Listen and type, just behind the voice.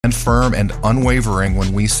stand firm and unwavering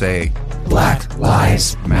when we say, Black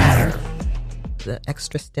Lives Matter. The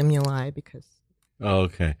extra stimuli because...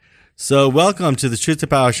 Okay. So welcome to the Truth to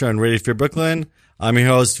Power Show on Radio Free Brooklyn. I'm your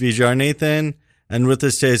host, VJR Nathan, and with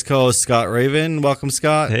us today is co-host Scott Raven. Welcome,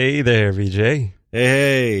 Scott. Hey there, VJ. Hey,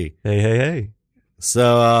 hey. Hey, hey, hey.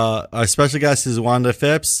 So our special guest is Wanda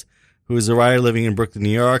Phipps, who is a writer living in Brooklyn, New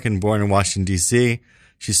York, and born in Washington, D.C.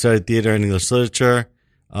 She studied theater and English literature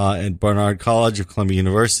at Barnard College of Columbia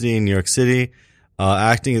University in New York City,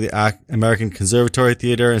 acting at the American Conservatory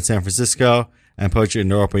Theater in San Francisco, and poetry at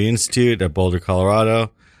Naropa Institute at Boulder,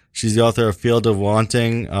 Colorado. She's the author of Field of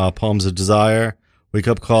Wanting, Poems of Desire, Wake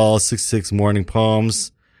Up Call, 66 Morning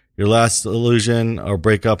Poems, Your Last Illusion, or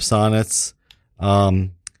Breakup Sonnets,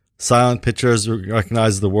 Silent Pictures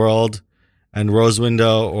Recognize the World, and Rose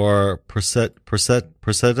Window or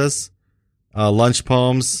Persetas, Lunch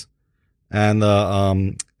Poems, and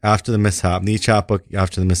the After the Mishap, the chapbook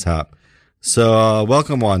After the Mishap. So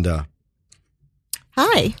welcome, Wanda.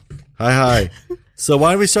 Hi. Hi. So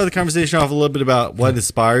why don't we start the conversation off a little bit about what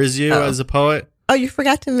inspires you as a poet? Oh, you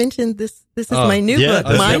forgot to mention this. This is my new book,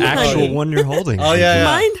 that's Mind the actual Honey. one you're holding. Oh, yeah.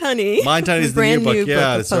 Mind Honey. Mind Honey is the brand new book.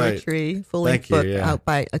 Yeah, of that's right. poetry, full-length Thank book you, yeah. out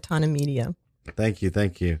by Atana Media. Thank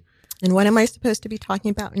you. And what am I supposed to be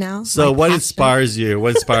talking about now? So My what passion? inspires you?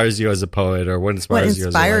 What inspires you as a poet, or what inspires you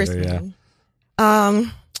as a writer? Me? Yeah.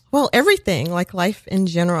 Well, everything, like life in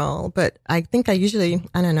general. But I think I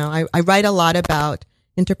don't know, I write a lot about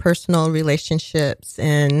interpersonal relationships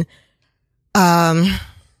and the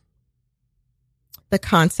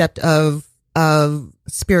concept of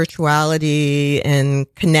spirituality and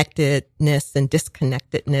connectedness and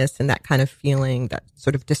disconnectedness and that kind of feeling, that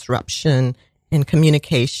sort of disruption in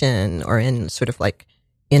communication or in sort of like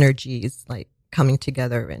energies like coming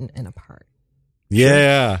together and apart.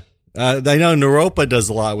 Yeah. I know Naropa does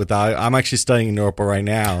a lot with that. I'm actually studying Naropa right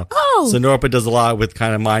now. Oh, So Naropa does a lot with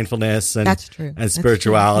kind of mindfulness and that's true. and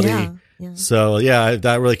spirituality. That's true. Yeah. So yeah,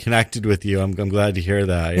 that really connected with you. I'm glad to hear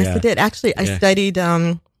that. Yes, Yeah. it did. Actually, I studied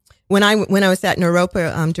when I was at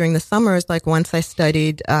Naropa during the summers. Like once I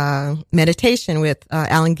studied meditation with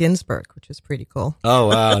Allen Ginsberg, which was pretty cool. Oh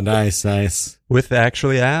wow, nice. With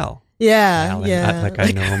actually Al. Yeah, Alan. yeah.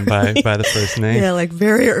 I know him by the first name. Yeah, like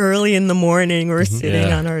very early in the morning, we're sitting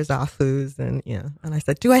Yeah. on our zafus, and and I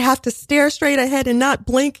said, "Do I have to stare straight ahead and not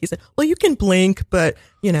blink?" He said, "Well, you can blink, but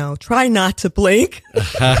try not to blink."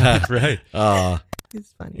 Right.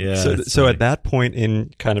 It's funny. Yeah. So at that point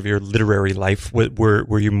in kind of your literary life,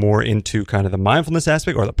 were you more into kind of the mindfulness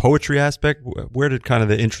aspect or the poetry aspect? Where did kind of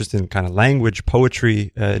the interest in kind of language,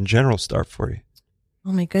 poetry in general start for you?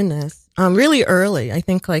 Oh my goodness. Really early. I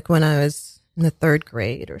think like when I was in the 3rd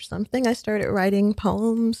grade or something, I started writing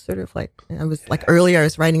poems, sort of like, I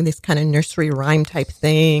was writing these kind of nursery rhyme type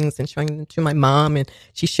things and showing them to my mom, and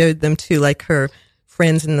she showed them to like her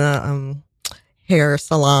friends in the, hair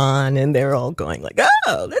salon, and they're all going like,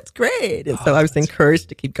 "Oh, that's great." And so I was encouraged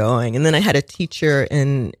to keep going. And then I had a teacher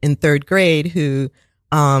in 3rd grade who,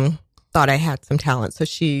 thought I had some talent. So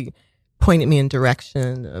she pointed me in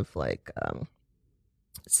direction of like,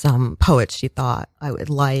 some poets she thought I would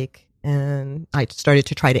like, and I started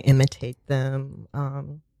to try to imitate them.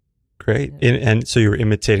 Great. And so you were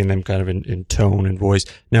imitating them kind of in tone and voice.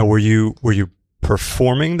 Now, were you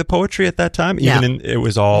performing the poetry at that time? It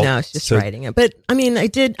was all... No, it's just writing it. But I mean, I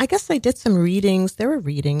guess I did some readings. There were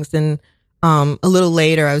readings, and a little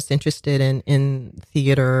later I was interested in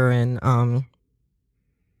theater, and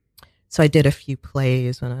so I did a few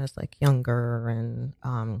plays when I was like younger, and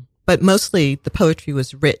but mostly the poetry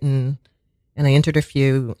was written, and I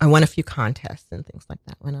won a few contests and things like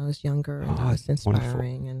that when I was younger, and it was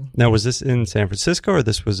inspiring. Wonderful. Now, was this in San Francisco, or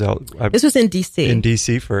this was out? This was in D.C. In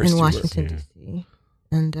D.C. first. In Washington, D.C.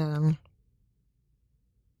 And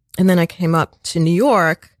then I came up to New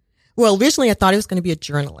York. Well, originally I thought I was going to be a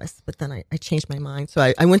journalist, but then I changed my mind.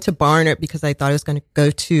 So I went to Barnard because I thought I was going to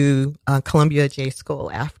go to Columbia J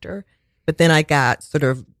School after. But then I got sort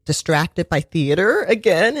of distracted by theater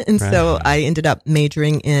again. And so I ended up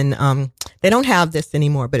majoring in, they don't have this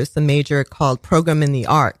anymore, but it's a major called Program in the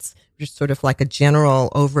Arts, which is sort of like a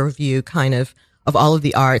general overview kind of all of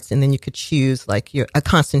the arts. And then you could choose like a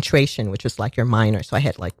concentration, which was like your minor. So I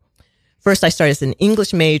had like, first I started as an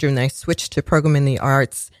English major, and then I switched to Program in the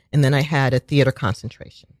Arts, and then I had a theater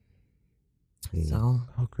concentration. So.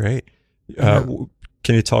 Oh, great.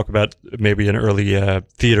 Can you talk about maybe an early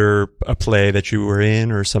theater play that you were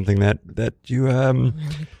in, or something that you early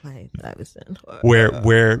play that I was in?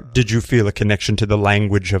 Where did you feel a connection to the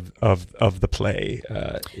language of the play?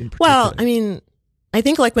 In particular? Well, I mean, I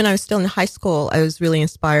think like when I was still in high school, I was really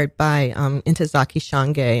inspired by Ntozake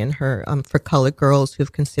Shange and her For Colored Girls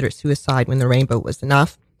Who've Considered Suicide When the Rainbow Was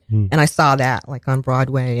Enough. And I saw that like on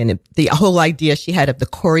Broadway, and the whole idea she had of the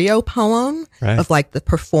choreo poem, of like the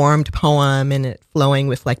performed poem and it flowing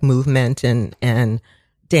with like movement and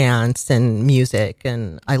dance and music.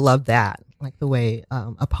 And I love that, like the way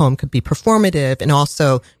a poem could be performative. And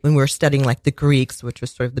also when we were studying like the Greeks, which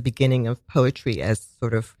was sort of the beginning of poetry as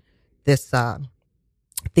sort of this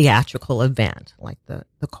theatrical event, like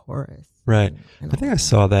the chorus. Right. I think I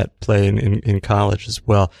saw that play in college as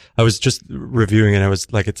well. I was just reviewing it. I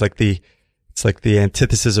was like, it's like the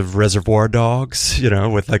antithesis of Reservoir Dogs,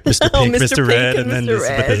 with like Mr. Pink, Mr. Red, and then this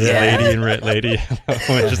lady in red, lady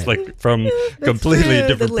yellow, just like from completely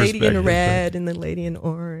different the lady perspectives. in red and the lady in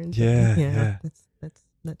orange. Yeah.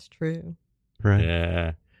 That's true. Right.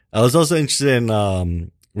 Yeah. I was also interested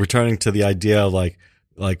in returning to the idea of like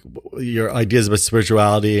your ideas about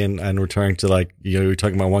spirituality and returning to like, you're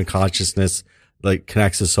talking about one consciousness, like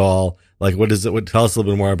connects us all. Like, what is it? Tell us a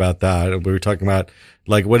little bit more about that. We were talking about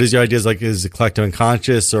like, what is your ideas? Like, is it collective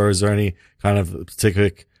unconscious, or is there any kind of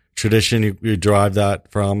particular tradition you derive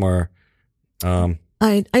that from, or, I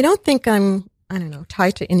don't think I'm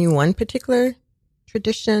tied to any one particular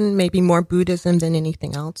tradition, maybe more Buddhism than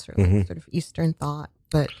anything else, or like sort of Eastern thought.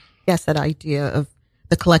 But yes, that idea of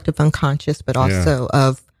the collective unconscious, but also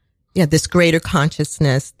of, this greater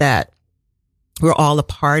consciousness that we're all a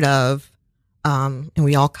part of, and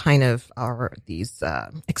we all kind of are these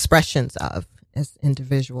expressions of as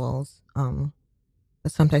individuals.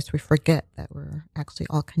 But sometimes we forget that we're actually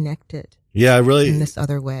all connected. Yeah, really. In this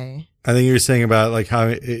other way. I think you were saying about like how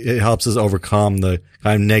it helps us overcome the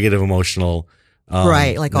kind of negative emotional,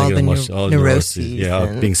 right? Like all the neuroses.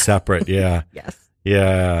 Yeah, being separate. Yeah. Yes.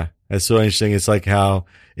 Yeah. It's so interesting. It's like how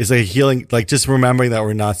it's like healing, like just remembering that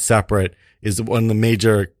we're not separate is one of the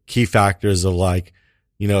major key factors of like,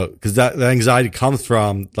 cause that anxiety comes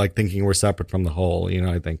from like thinking we're separate from the whole,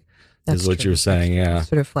 I think is what you were saying. Yeah.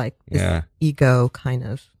 Sort of like this ego kind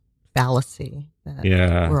of fallacy that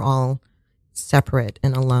we're all separate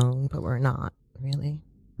and alone, but we're not really.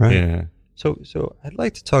 Right. Yeah. So I'd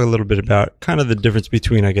like to talk a little bit about kind of the difference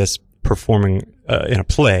between, I guess, performing in a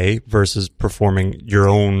play versus performing your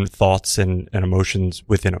own thoughts and emotions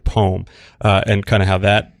within a poem, and kind of how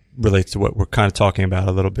that relates to what we're kind of talking about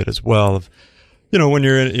a little bit as well. Of, when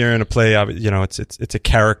you're in a play, it's a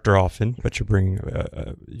character often, but you're bringing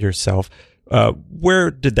yourself. Where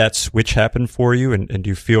did that switch happen for you, and do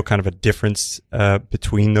you feel kind of a difference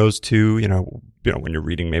between those two? When you're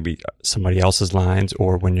reading maybe somebody else's lines,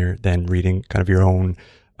 or when you're then reading kind of your own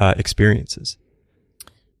experiences.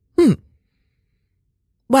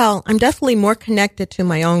 Well, I'm definitely more connected to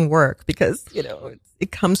my own work because,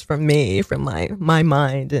 it comes from me, from my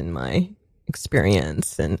mind and my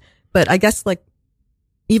experience. But I guess like,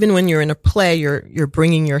 even when you're in a play, you're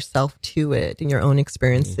bringing yourself to it and your own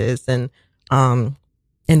experiences, and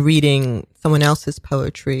reading someone else's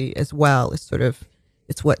poetry as well is sort of,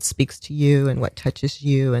 it's what speaks to you and what touches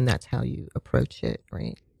you, and that's how you approach it.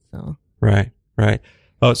 Right. So. Right.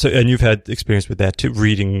 Oh, so, and you've had experience with that too,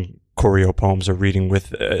 reading choreo poems or reading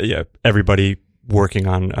with everybody working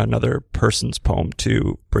on another person's poem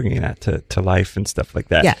too, bringing that to life and stuff like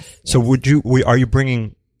that. Yes. So are you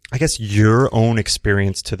bringing, I guess, your own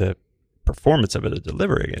experience to the performance of it or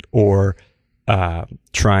delivering it, or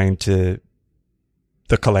trying to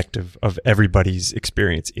the collective of everybody's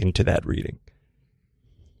experience into that reading?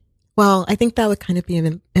 Well, I think that would kind of be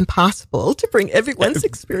impossible to bring everyone's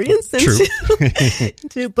experience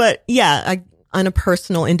into. But yeah, on a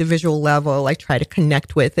personal, individual level, I try to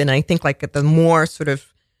connect with, and I think like the more sort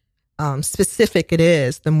of specific it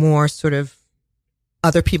is, the more sort of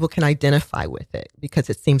other people can identify with it because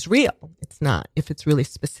it seems real. It's not, if it's really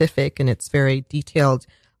specific and it's very detailed,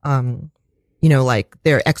 like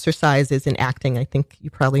their exercises in acting, I think you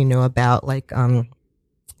probably know about like,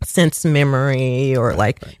 sense memory or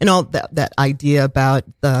like, and all that idea about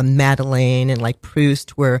the Madeleine and like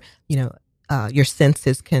Proust where, your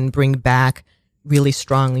senses can bring back really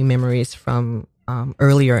strongly memories from,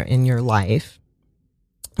 earlier in your life.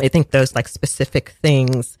 I think those like specific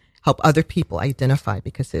things help other people identify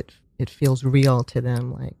because it feels real to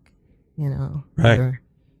them. Like, right.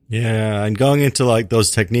 Yeah. And going into like those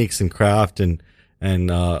techniques and craft and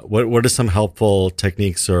what are some helpful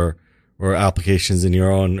techniques or applications in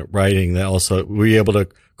your own writing that also were you able to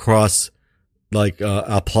cross,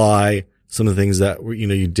 apply some of the things that,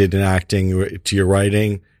 you did in acting to your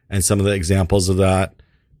writing and some of the examples of that?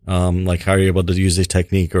 Like how are you able to use a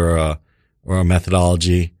technique or a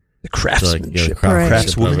methodology, The craftsmanship,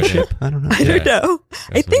 craftswomanship. I don't know. I don't know.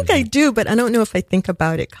 I think I do, but I don't know if I think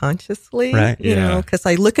about it consciously. Right. You know, because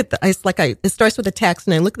I look at it starts with the text,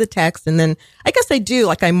 and I look at the text, and then I guess I do,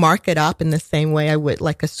 like, I mark it up in the same way I would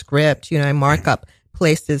like a script. You know, I mark up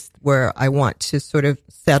places where I want to sort of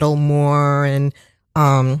settle more and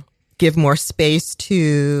give more space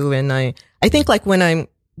to. And I think, like, when I'm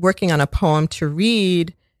working on a poem to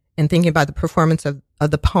read and thinking about the performance of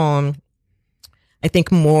the poem, I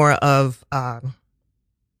think more of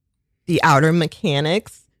the outer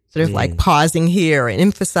mechanics, sort of like pausing here and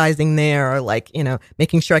emphasizing there, or like, you know,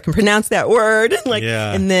 making sure I can pronounce that word. Like,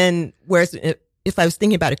 and then whereas if I was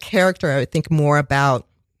thinking about a character, I would think more about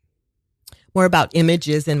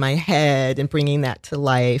images in my head and bringing that to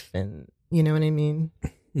life. And you know what I mean?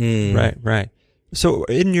 Right. So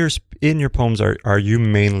in your poems, are you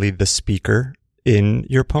mainly the speaker in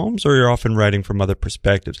your poems, or you're often writing from other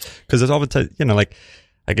perspectives? Because there's often, you know, like,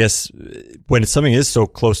 I guess when something is so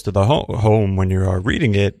close to the home, when you are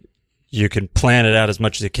reading it, you can plan it out as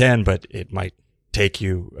much as you can, but it might take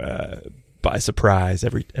you by surprise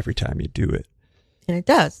every time you do it. And it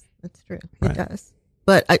does. That's true. Right. It does.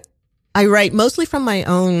 But I write mostly from my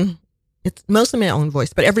own. It's mostly my own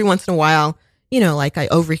voice. But every once in a while, you know, like, I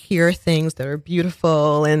overhear things that are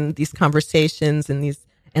beautiful and these conversations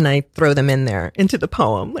and I throw them in there into the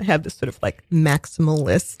poem. I have this sort of like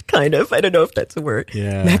maximalist kind of, I don't know if that's a word,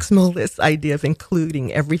 maximalist idea of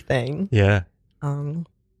including everything. Yeah. And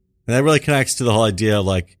that really connects to the whole idea of,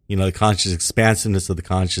 like, you know, the conscious expansiveness of the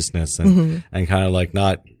consciousness, and kind of like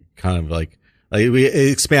not kind of like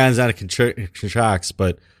it expands and it contracts,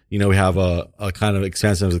 but, you know, we have a kind of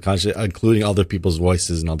expansiveness of the conscious, including other people's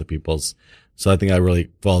voices and other people's. So I think that really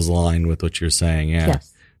falls in line with what you're saying. Yeah.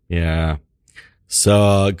 Yes. Yeah.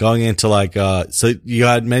 So going into like, so you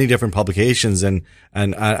had many different publications, and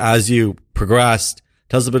as you progressed,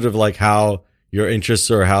 tell us a bit of like how your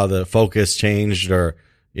interests or how the focus changed, or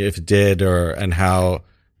if it did, and how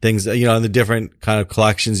things, you know, in the different kind of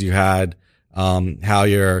collections you had, how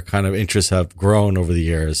your kind of interests have grown over the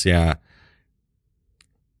years. Yeah.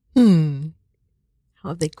 How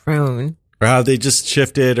have they grown? Or have they just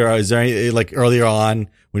shifted, or is there any, like, earlier on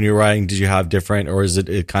when you were writing, did you have different, or is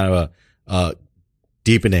it kind of a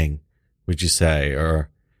deepening, would you say? Or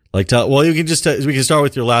like, well, you can just, we can start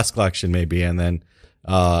with your last collection maybe, and then,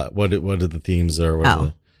 what are the themes, or what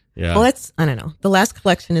well, I don't know. The last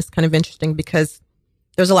collection is kind of interesting because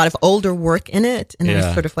there's a lot of older work in it, and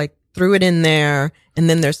I sort of like threw it in there, and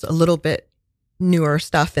then there's a little bit newer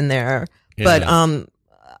stuff in there. But,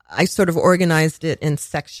 I sort of organized it in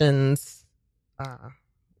sections,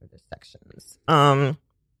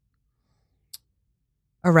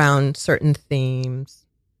 around certain themes.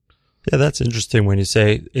 Yeah, that's interesting when you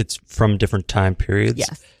say it's from different time periods.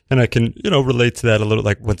 Yes. And I can, you know, relate to that a little,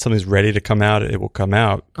 like when something's ready to come out, it will come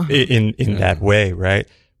out in that way, right?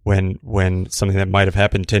 When something that might have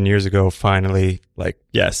happened 10 years ago finally, like,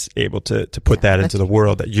 yes, able to put that into the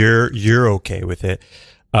world, that you're okay with it.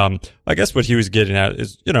 I guess what he was getting at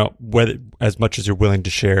is, you know, whether, as much as you're willing to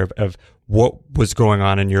share of what was going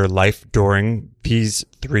on in your life during these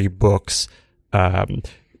 3 books,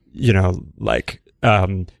 you know, like,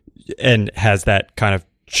 and has that kind of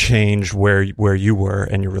changed where you were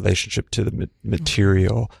and your relationship to the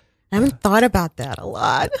material? I haven't thought about that a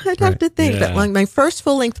lot. I'd have to think. But like my first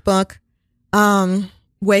full-length book,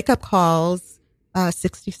 Wake Up Calls,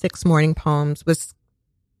 66 Morning Poems, was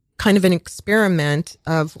kind of an experiment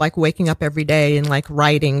of like waking up every day and like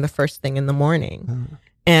writing the first thing in the morning.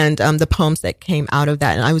 And the poems that came out of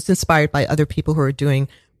that. And I was inspired by other people who were doing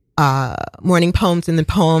morning poems, and the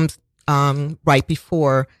poems right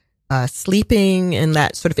before sleeping, and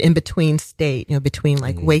that sort of in between state, you know, between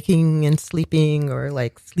like waking and sleeping, or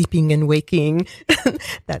like sleeping and waking,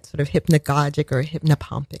 that sort of hypnagogic or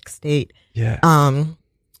hypnopompic state. Yeah.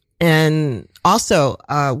 And also,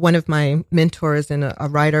 one of my mentors and a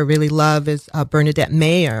writer I really love is Bernadette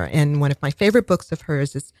Mayer. And one of my favorite books of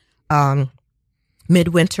hers is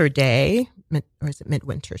Midwinter Day, or is it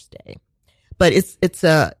Midwinter's Day? But it's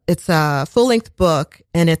a full length book,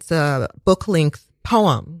 and it's a book length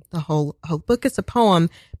poem. The whole book is a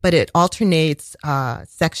poem, but it alternates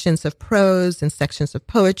sections of prose and sections of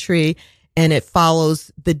poetry, and it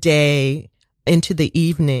follows the day into the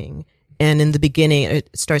evening. And in the beginning,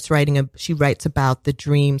 it starts she writes about the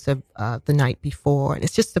dreams of the night before. And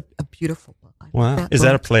it's just a beautiful book. Wow. Is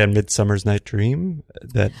that a play on Midsummer's Night Dream?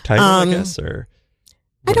 That title, I guess? Or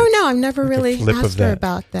I don't know. I've never really asked her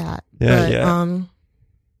about that. Yeah,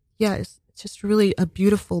 but, it's just really a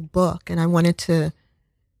beautiful book. And I wanted to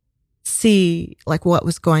see like what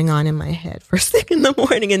was going on in my head first thing in the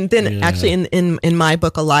morning. And then actually in my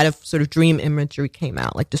book, a lot of sort of dream imagery came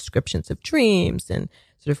out, like descriptions of dreams and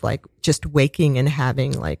sort of like just waking and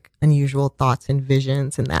having like unusual thoughts and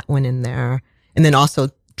visions, and that went in there. And then also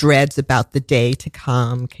dreads about the day to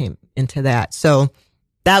come came into that. So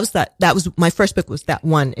that was my first book, was that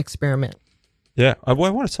one experiment. Yeah. I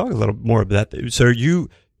want to talk a little more about that. So you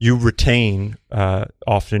retain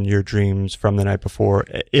often your dreams from the night before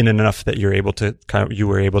in enough that you're able to you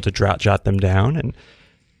were able to jot them down. And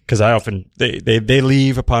because I often they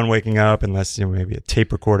leave upon waking up, unless maybe a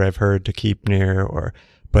tape recorder I've heard to keep near,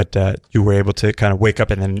 but you were able to kind of wake up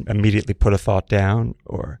and then immediately put a thought down,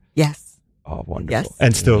 or Yes. Oh, wonderful. Yes.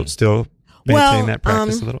 And still maintain that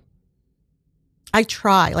practice a little. I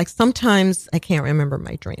try. Like sometimes I can't remember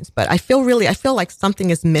my dreams, but I feel like something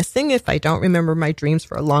is missing if I don't remember my dreams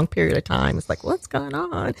for a long period of time. It's like, what's going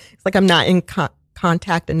on? It's like I'm not in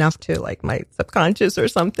contact enough to like my subconscious or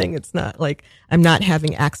something. It's not like I'm not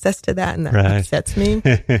having access to that, and that upsets me.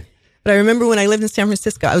 But I remember when I lived in San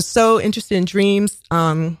Francisco, I was so interested in dreams.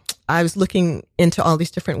 I was looking into all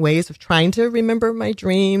these different ways of trying to remember my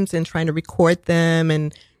dreams and trying to record them.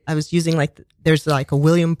 And I was using there's like a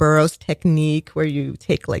William Burroughs technique where you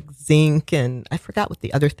take like zinc and I forgot what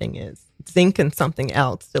the other thing is, zinc and something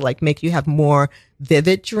else to like make you have more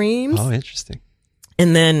vivid dreams. Oh, interesting.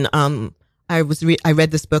 And then, I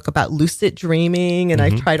read this book about lucid dreaming, and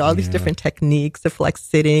I tried all these different techniques of like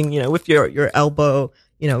sitting, with your elbow,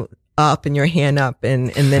 up and your hand up. And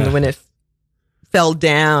then when it fell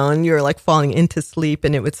down, you're like falling into sleep,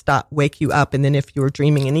 and it would wake you up. And then if you were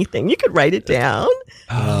dreaming anything, you could write it down.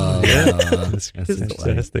 Oh, that's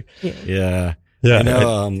fantastic. Yeah. Yeah.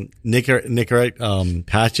 Nicorette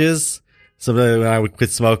patches. Sometimes when I would quit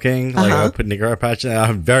smoking, like I would put Nicorette patch on. I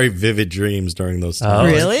have very vivid dreams during those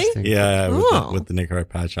times. Oh, really? Yeah, with the Nicorette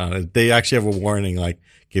patch on it. They actually have a warning, like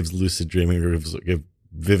gives lucid dreaming, give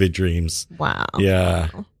vivid dreams. Wow. Yeah.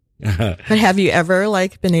 Wow. But have you ever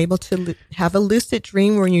like been able to have a lucid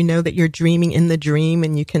dream where you know that you're dreaming in the dream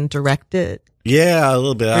and you can direct it? Yeah, a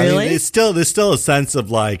little bit. Really? I mean, there's still a sense of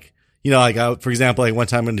like, for example, like one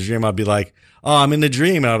time in the dream, I'd be like, oh, I'm in the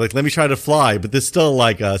dream. And I'd be like, let me try to fly. But there's still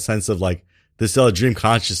like a sense of like, there's still a dream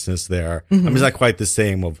consciousness there. I mean, it's not quite the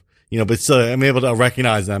same but still I'm able to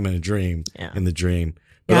recognize I'm in a dream, in the dream.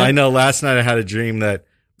 But I know last night I had a dream that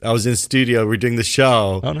I was in studio. We were doing the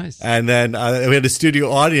show. Oh, nice. And then we had a studio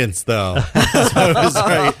audience, though. So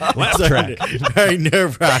it was very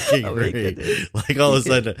nerve-wracking. Oh, like all of a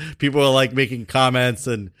sudden, people were like making comments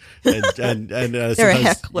and they're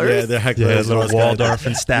hecklers. Yeah, they're hecklers. Yeah, little Waldorf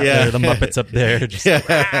and Statler, the Muppets up there. Just,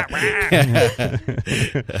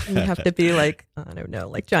 You have to be like, I don't know,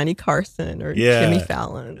 like Johnny Carson or Jimmy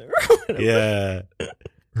Fallon or whatever. Yeah.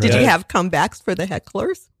 Did you have comebacks for the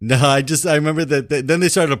hecklers? No, I remember that then they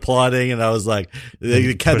started applauding, and I was like,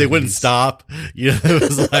 they wouldn't stop. It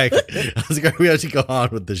was like, we have to go on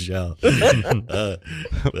with the show.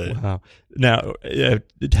 Wow. Now,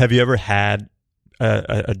 have you ever had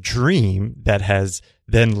a dream that has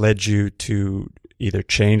then led you to either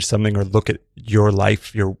change something or look at your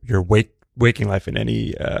life, your waking life in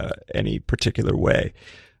any particular way?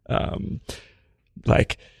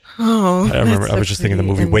 I remember I was just thinking of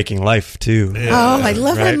the movie Waking Life too. Yeah. Oh, I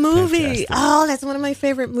love that movie. Fantastic. Oh, that's one of my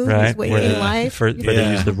favorite movies, Waking Life. Where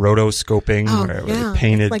they use the rotoscoping, where they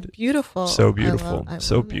painted. It's like beautiful. So beautiful.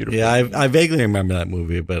 So beautiful. Yeah, I vaguely remember that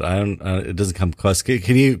movie, but I don't, it doesn't come close.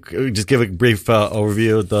 Can you just give a brief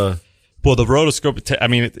overview of the... Well, the rotoscope,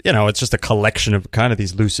 it's just a collection of kind of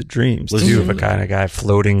these lucid dreams too, of a kind of guy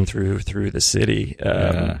floating through the city.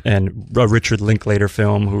 And a Richard Linklater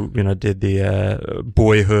film who, did the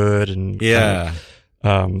Boyhood and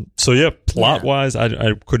plot wise,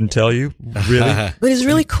 I couldn't tell you really. But it's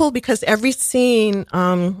really cool because every scene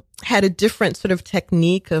had a different sort of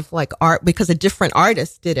technique of like art, because a different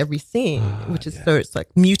artist did every scene, which is so it's like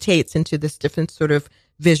mutates into this different sort of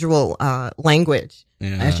visual language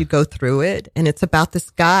as you go through it. And it's about this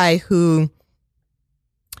guy who,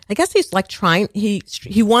 I guess he's like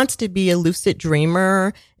he wants to be a lucid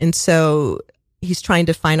dreamer, and so he's trying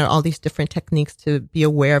to find out all these different techniques to be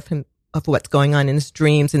aware of what's going on in his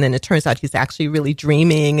dreams. And then it turns out he's actually really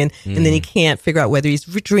dreaming, and then he can't figure out whether he's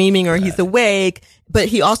dreaming or he's awake. But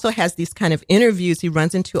he also has these kind of interviews. He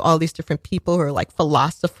runs into all these different people who are like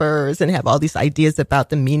philosophers and have all these ideas about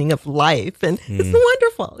the meaning of life. And it's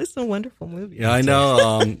wonderful. It's a wonderful movie. Yeah, I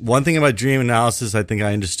know. One thing about dream analysis I think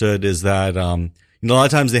I understood is that, a lot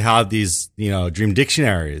of times they have these, dream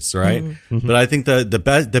dictionaries, right? Mm-hmm. But I think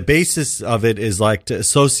the basis of it is like to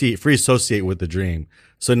free associate with the dream.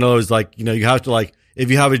 So in other words, like, you have to like, if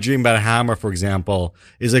you have a dream about a hammer, for example,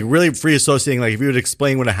 is like really free associating. Like if you would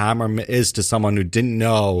explain what a hammer is to someone who didn't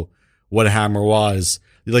know what a hammer was,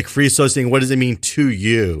 like free associating, what does it mean to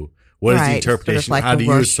you? What is the interpretation? Sort of like how do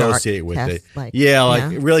you associate with test, it? like,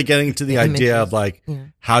 really getting to the idea images. of like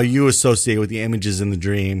how you associate with the images in the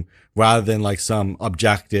dream rather than like some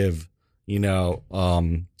objective,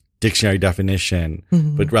 dictionary definition,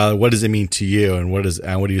 but rather what does it mean to you and what do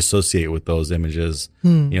you associate with those images?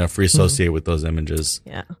 Free associate with those images.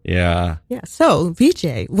 Yeah. So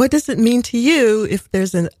VJ, what does it mean to you if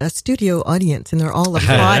there's a studio audience and they're all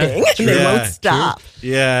applauding and they won't stop?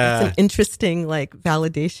 True. Yeah. It's an interesting like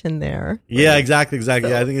validation there. Yeah, exactly. So I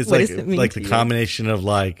think it's like the combination of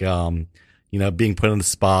like, being put on the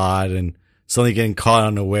spot and suddenly getting caught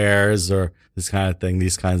unawares or this kind of thing,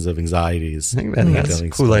 these kinds of anxieties. I think that's a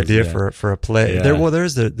cool idea for a play. Yeah.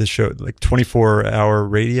 There's the show, like 24-hour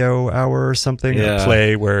radio hour or something, a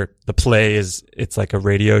play where the play it's like a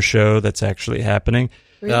radio show that's actually happening.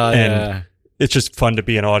 And it's just fun to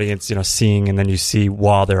be an audience, seeing, and then you see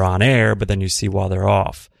while they're on air, but then you see while they're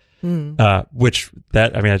off. I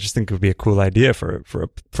just think it would be a cool idea for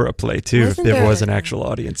a play too. If there was an actual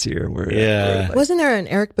audience here, wasn't there an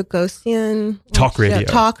Eric Bogosian talk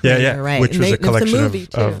radio? Right? Which was a collection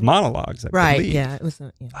of monologues. I believe. Yeah, it was.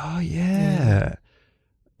 Oh yeah.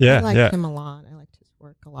 I liked him a lot. I liked his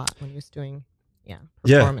work a lot when he was doing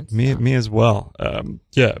performance. Me as well.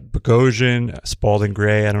 Bogosian, Spalding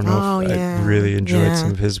Gray. I don't know if I really enjoyed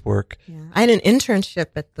some of his work. Yeah. I had an internship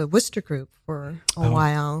at the Worcester Group for a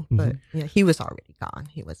while, but he was already gone.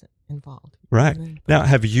 He wasn't involved. Right. Now,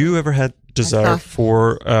 have you ever had desire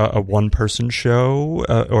for a one-person show,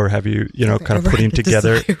 or have you, kind of putting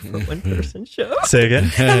together for a one-person show? Say again.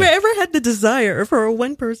 Have I ever had the desire for a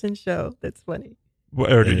one-person show? That's funny.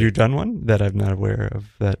 Or did you done one that I'm not aware of?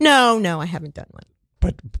 That No, I haven't done one.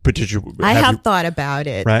 But did you? I have thought about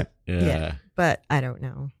it. Right. Yeah. But I don't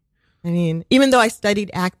know. I mean, even though I studied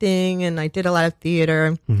acting and I did a lot of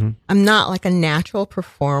theater, I'm not like a natural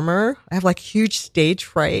performer. I have like huge stage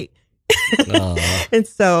fright. And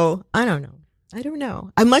so I don't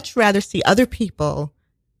know. I much rather see other people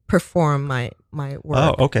perform my work.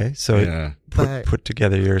 Oh, okay. So put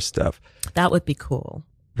together your stuff. That would be cool.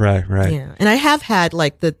 Right. Yeah. And I have had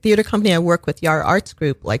like the theater company I work with, Yara Arts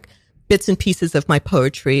Group, like bits and pieces of my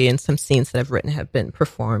poetry and some scenes that I've written have been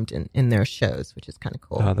performed in their shows, which is kind of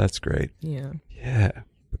cool. Oh, that's great. Yeah. Yeah.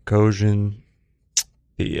 Bogosian,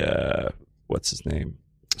 what's his name?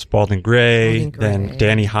 Spalding Gray. Then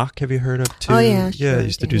Danny Hawk, have you heard of too? Oh, yeah. Sure. Yeah, I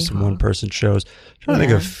used to do some one-person shows. I'm trying to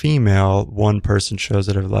think of female one-person shows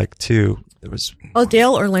that I've liked too. There was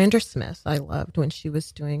Dale Orlander Smith. I loved when she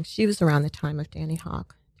was around the time of Danny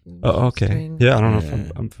Hawk. Oh, okay. Yeah, I don't know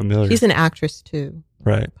if I'm familiar. She's an actress too.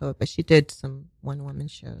 Right. Poet, but she did some one-woman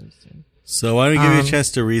shows. So why don't we give you a chance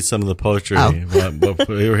to read some of the poetry?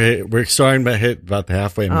 We're starting to hit about the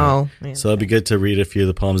halfway mark. So it'd be good to read a few of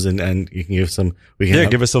the poems and you can give some.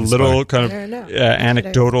 Give us a little kind of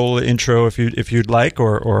anecdotal intro if you'd like,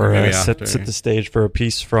 or set the stage for a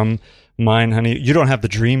piece from mine, honey. You don't have the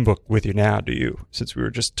dream book with you now, do you? Since we were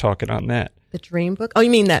just talking on that. The dream book? Oh, you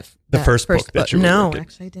mean that first book that you were No, working.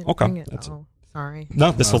 actually I didn't bring it. Sorry.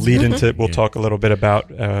 No, this will lead into, we'll talk a little bit about,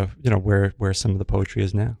 where some of the poetry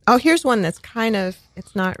is now. Oh, here's one that's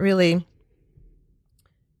it's not really,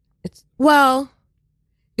 it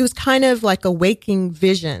was kind of like a waking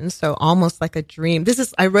vision. So almost like a dream.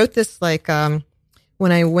 I wrote this like,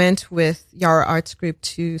 when I went with Yara Arts Group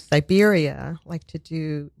to Siberia, like to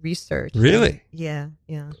do research. Really? Yeah.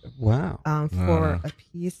 Wow. For a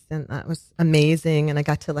piece, and that was amazing. And I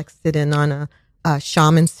got to like sit in on a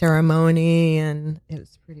shaman ceremony, and it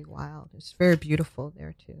was pretty wild. It was very beautiful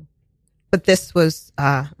there too. But this was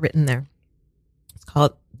written there. It's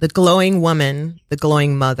called The Glowing Woman, the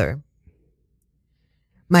Glowing Mother.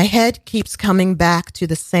 My head keeps coming back to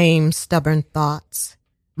the same stubborn thoughts.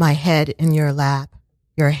 My head in your lap,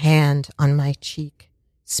 your hand on my cheek,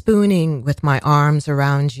 spooning with my arms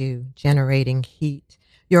around you, generating heat.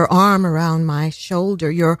 Your arm around my shoulder,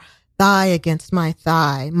 your thigh against my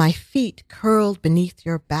thigh, my feet curled beneath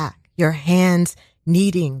your back, your hands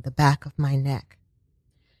kneading the back of my neck.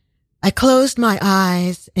 I closed my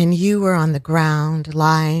eyes and you were on the ground,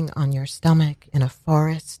 lying on your stomach in a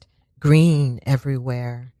forest, green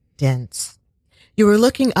everywhere, dense. You were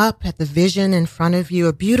looking up at the vision in front of you,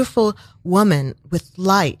 a beautiful woman with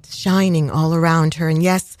light shining all around her, and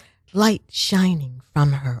yes, light shining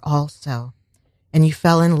from her also. And you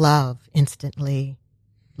fell in love instantly,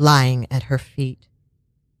 lying at her feet.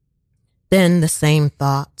 Then the same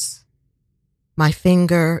thoughts. My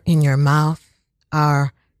finger in your mouth,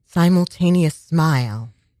 our simultaneous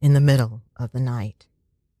smile in the middle of the night.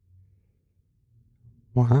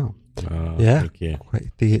 Wow. Oh, Yeah. thank you.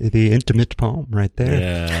 Quite the intimate poem right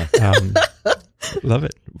there. Yeah. Love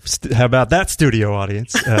it. How about that, studio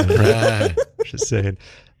audience? Just saying.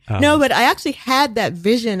 No, but I actually had that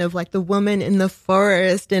vision of like the woman in the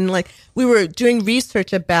forest, and like we were doing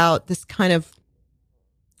research about this kind of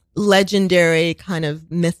legendary, kind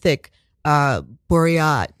of mythic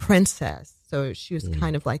Boreat princess. So she was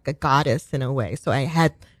kind of like a goddess in a way. So I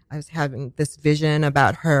was having this vision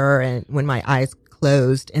about her, and when my eyes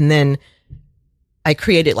closed, and then I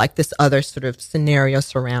created like this other sort of scenario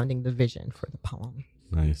surrounding the vision for the poem.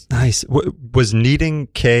 Nice. Was kneading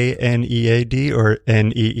Knead or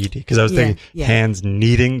Need? Because I was thinking hands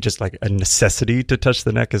kneading, just like a necessity to touch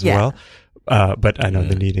the neck as well. But I know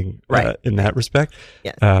the kneading in that respect.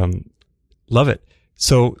 Yes. Love it.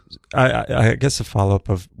 So I guess a follow-up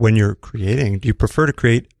of when you're creating, do you prefer to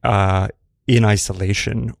create in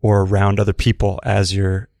isolation or around other people as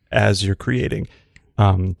you're creating?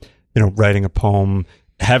 Writing a poem,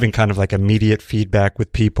 having kind of like immediate feedback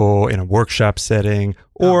with people in a workshop setting,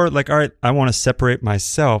 or like, all right, I want to separate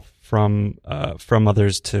myself from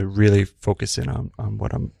others to really focus in on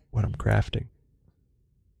what I'm crafting.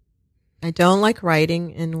 I don't like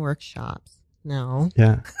writing in workshops. No.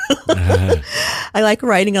 Yeah. I like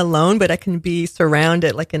writing alone, but I can be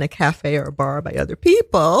surrounded like in a cafe or a bar by other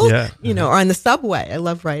people. Yeah. Or on the subway. I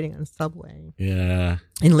love writing on the subway. Yeah.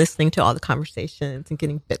 And listening to all the conversations and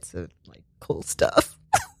getting bits of like cool stuff.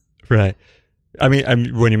 Right. I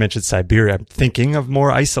mean, when you mentioned Siberia, I'm thinking of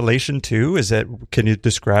more isolation too. Can you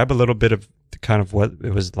describe a little bit of kind of what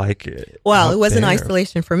it was like? Well, it wasn't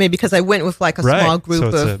isolation for me because I went with like a small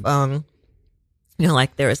group of,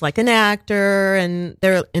 like there was like an actor and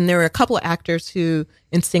there were a couple of actors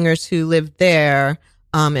and singers who lived there.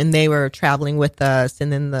 And they were traveling with us,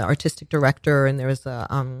 and then the artistic director, and there was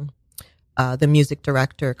the music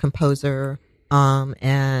director, composer,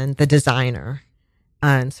 and the designer.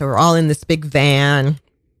 And so we're all in this big van,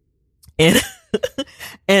 and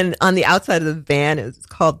and on the outside of the van is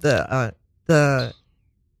called the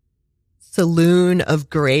Saloon of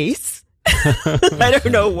Grace. I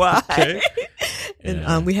don't know why. Okay.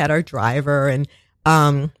 And we had our driver, and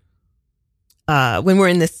when we're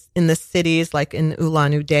in the cities, like in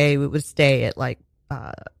Ulan-Ude, we would stay at like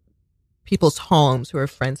people's homes who were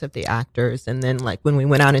friends of the actors, and then like when we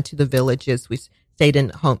went out into the villages, we stayed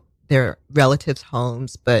in their relatives'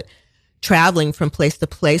 homes. But traveling from place to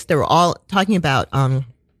place, they were all talking about the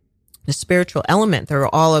spiritual element. There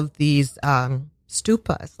were all of these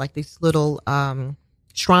stupas, like these little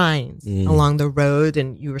shrines along the road,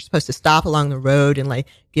 and you were supposed to stop along the road and like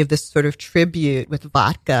give this sort of tribute with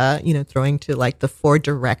vodka, throwing to like the 4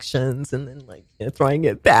 directions and then like throwing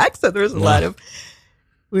it back. So there was a lot of,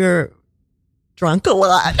 we were drunk a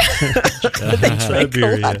lot. They drank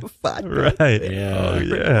a lot of vodka. Right. Yeah. Oh,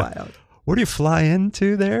 yeah. Wild. Where do you fly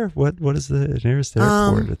into there? What is the nearest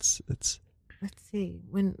airport? It's let's see.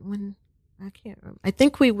 When I can't remember. I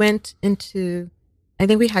think we we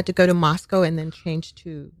had to go to Moscow and then change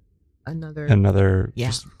to another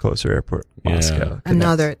just closer airport, Moscow.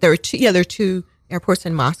 Another. There are 2 airports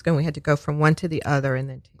in Moscow, and we had to go from one to the other and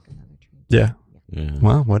then take another train. Yeah.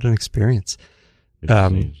 Wow, what an experience.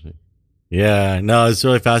 Yeah, no, it's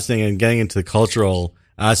really fascinating, and getting into the cultural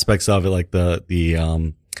aspects of it, like the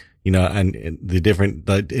and the different,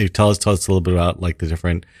 tell us a little bit about like the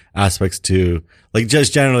different aspects to like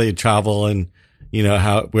just generally travel, and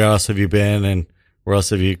where else have you been, and where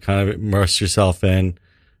else have you kind of immersed yourself in?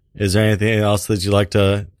 Is there anything else that you'd like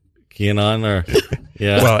to key in on, or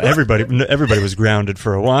yeah? Well, everybody was grounded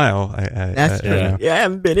for a while. That's true. Yeah, I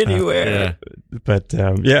haven't been anywhere. But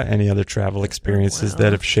any other travel experiences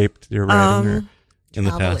that have shaped your writing in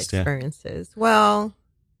the past? Experiences. Well,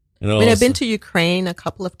 I've been to Ukraine a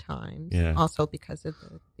couple of times. Yeah. Also because of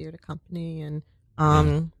the theater company, and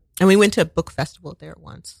we went to a book festival there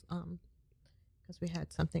once because we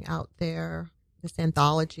had something out there. This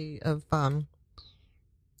anthology of the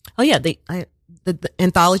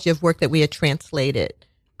anthology of work that we had translated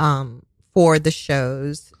for the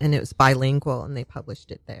shows, and it was bilingual, and they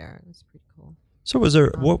published it there. It was pretty cool. So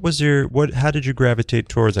how did you gravitate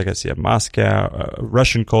towards, I guess, Moscow,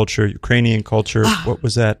 Russian culture, Ukrainian culture? What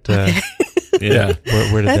was that? Yeah.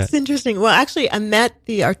 Where did That's interesting. Well, actually, I met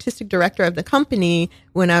the artistic director of the company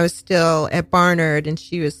when I was still at Barnard, and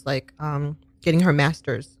she was like getting her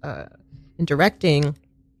master's in directing,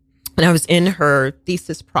 and I was in her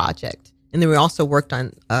thesis project, and then we also worked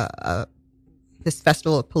on this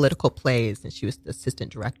festival of political plays, and she was the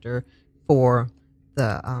assistant director for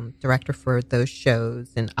the director for those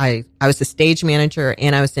shows, and I was the stage manager,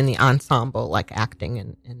 and I was in the ensemble, like acting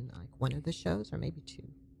in like one of the shows, or maybe 2.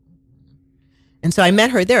 And so I met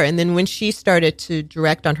her there. And then when she started to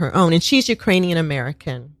direct on her own, and she's Ukrainian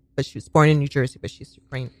American, but she was born in New Jersey, but she's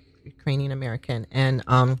Ukrainian American. And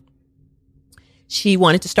she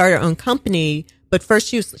wanted to start her own company. But first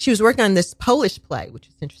she was working on this Polish play, which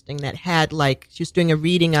is interesting, that had like, she was doing a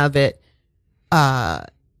reading of it.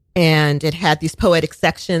 And it had these poetic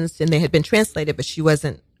sections and they had been translated, but she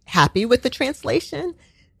wasn't happy with the translation.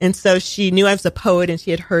 And so she knew I was a poet and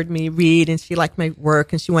she had heard me read and she liked my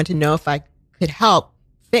work and she wanted to know if I could help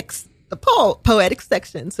fix the poetic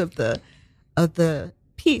sections of the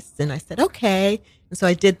piece. And I said, okay. And so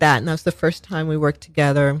I did that. And that was the first time we worked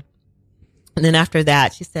together. And then after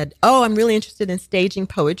that, she said, oh, I'm really interested in staging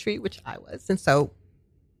poetry, which I was. And so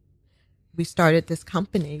we started this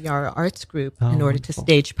company, our arts group, in order to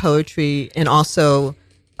stage poetry, and also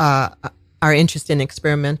our interest in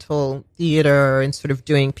experimental theater and sort of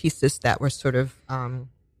doing pieces that were sort of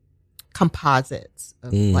composites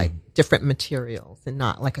of like different materials and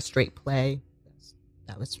not like a straight play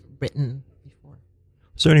that was written before.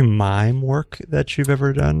 Is there any mime work that you've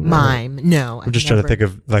ever done? Mime? No. I'm just trying to think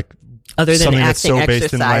of like other than something that's so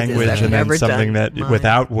based in language I've and then never something done that mime.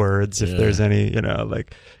 without words, if there's any,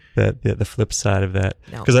 like the flip side of that.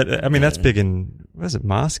 No. Because I mean, that's big in, was it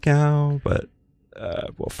Moscow? But,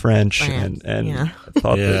 French. And yeah. I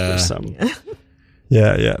thought there was some.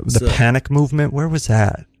 Yeah. The Panic movement, where was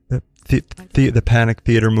that? The Panic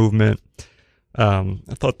Theater movement. I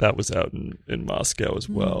thought that was out in Moscow as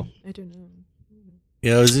well. I don't know.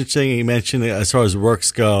 Yeah, it was interesting. You mentioned as far as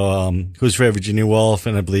works go, Who's Afraid of Virginia Woolf,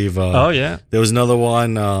 and I believe there was another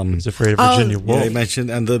one. Who's Afraid of Virginia Woolf? Yeah, you mentioned,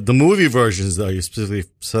 and the movie versions though you specifically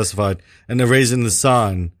specified, and the Raising the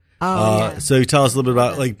Sun. So you tell us a little bit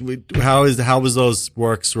about like how was those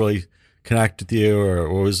works really connected with you,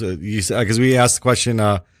 or was it you? Because we asked the question.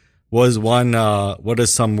 Was one, what are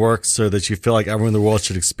some works that you feel like everyone in the world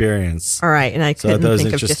should experience? All right, and I couldn't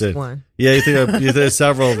think of just one. Yeah, you think you did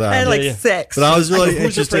several of them. I had like six. But I was really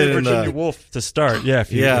Who's interested Afraid of in Virginia Woolf to start. Yeah,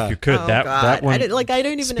 if you could, Oh, that God. one I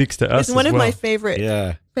don't even speaks to us It's one as of well. my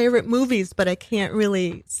favorite movies, but I can't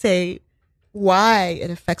really say why it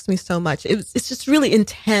affects me so much. It's just really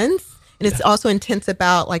intense, and it's also intense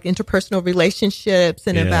about like interpersonal relationships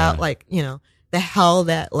and about like the hell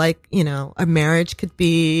that like a marriage could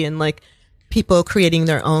be, and like people creating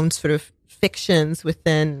their own sort of fictions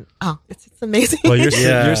within. Oh, it's amazing. Well,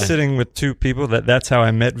 you're sitting with two people that's how I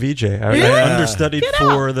met VJ. I understudied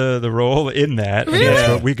for the role in that. Really? And that's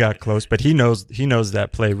what we got close, but he knows that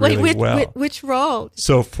play really well. Which role?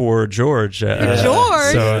 So for George, George.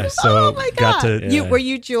 So oh my God! got Were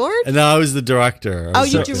you George? And I was the director.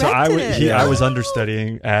 You directed it. I was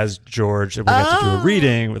understudying as George, and we got to do a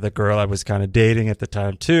reading with a girl I was kind of dating at the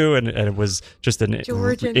time too, and it was just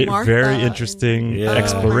George and Martha very interesting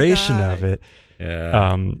exploration of it.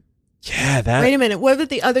 Yeah. That. Wait a minute. What were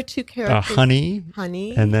the other two characters? Honey,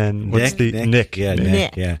 and then what's Nick? Yeah,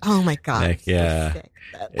 Nick. Yeah. Oh my God. Nick, yeah. So sick.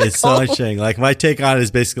 It's so interesting. Like my take on it is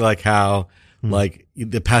basically like how like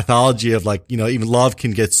the pathology of like even love can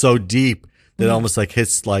get so deep that it almost like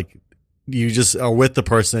hits like you just are with the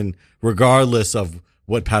person regardless of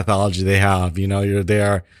what pathology they have. You're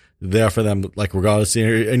there for them like regardless,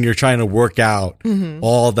 and you're trying to work out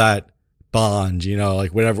all that bond,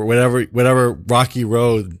 like whatever rocky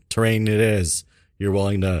road terrain it is, you're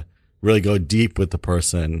willing to really go deep with the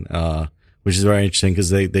person, which is very interesting because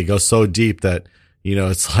they go so deep that,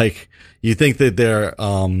 it's like you think that they're,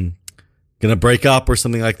 going to break up or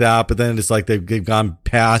something like that. But then it's like they've gone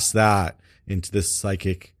past that into this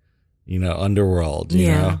psychic, underworld, you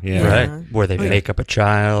know? Yeah. Right. Where they make up a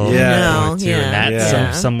child. Yeah. And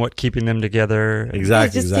that's somewhat keeping them together.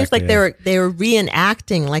 Exactly. It just seems like they were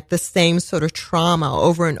reenacting like the same sort of trauma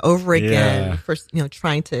over and over again for,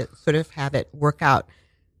 trying to sort of have it work out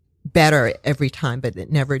better every time, but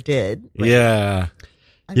it never did. Like,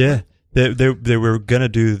 They were going to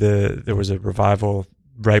do there was a revival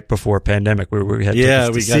right before pandemic where we had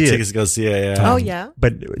tickets to go see it. Yeah. Oh yeah.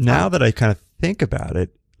 But now that I kind of think about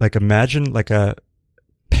it, like imagine like a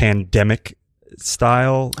pandemic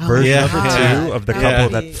style version of it too, of the couple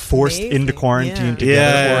that forced into quarantine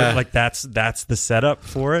together, or like that's the setup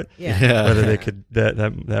for it. Yeah. Whether they could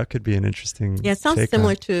that could be an interesting. Yeah, it sounds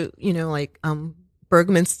similar to like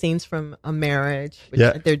Bergman's Scenes from a Marriage. Which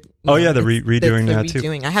they're redoing that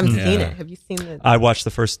too. I haven't seen it. Have you seen it? I watched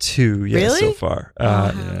the first two. Really? So far.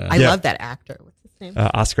 I love that actor. What's his name?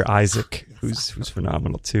 Oscar Isaac, who's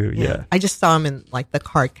phenomenal too. Yeah. I just saw him in like The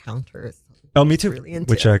Card Counter. Oh, me too. Really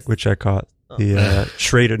which I caught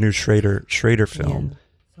the new Schrader film. Yeah,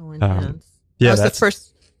 so intense. Yeah, that was the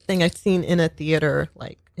first thing I've seen in a theater,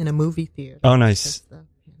 like in a movie theater. Oh, nice.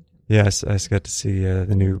 Yes, I just got to see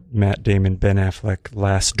the new Matt Damon, Ben Affleck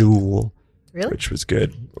Last Duel, Really? which was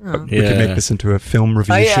good. Oh. We could make this into a film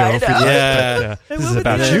review Oh, yeah, show I if you know. like. Yeah. But, this is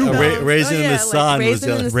about Yeah. you. Raisin in the Sun was Raisin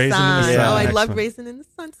the in other- the Raisin in the Sun. Sun, Oh, I excellent. love Raisin in the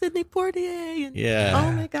Sun. Sidney Poitier. And, Yeah.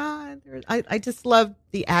 Oh my God. I just love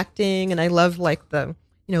the acting, and I love like the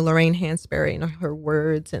Lorraine Hansberry and her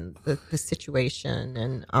words and the situation,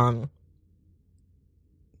 and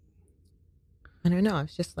I don't know. I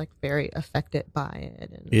was just like very affected by it.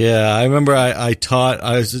 And, Yeah, I remember I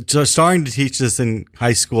was just starting to teach this in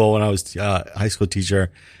high school when I was a high school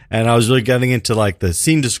teacher, and I was really getting into like the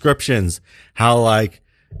scene descriptions, how like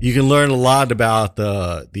you can learn a lot about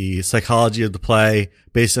the psychology of the play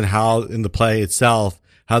based on how in the play itself,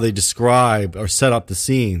 how they describe or set up the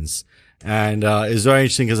scenes. And it's very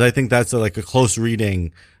interesting because I think that's like a close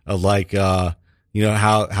reading of like how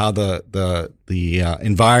the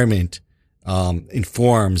environment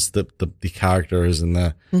informs the characters and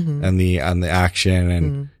the and the action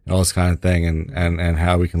and all this kind of thing, and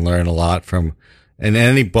how we can learn a lot from in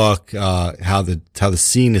any book how the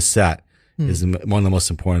scene is set is one of the most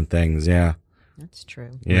important things. Yeah, that's true.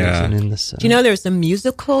 yeah. Raisin in the Sun. Do you know there's a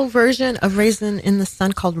musical version of Raisin in the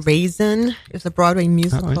Sun called Raisin? It's a Broadway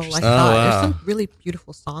musical. interesting. I thought wow. there's some really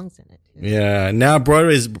beautiful songs in it too. Yeah, now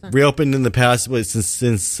Broadway's reopened in the past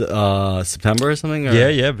since September or something. Or?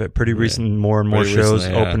 Yeah, but pretty recent, more and more Pretty shows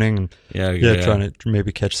recently, yeah. opening. And Yeah, trying to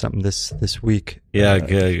maybe catch something this week. Yeah, if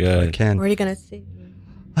good. I can. Where are you gonna see?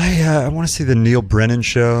 I want to see the Neil Brennan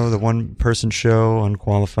show, the one person show,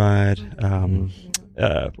 Unqualified. Well,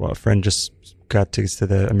 a friend just got tickets to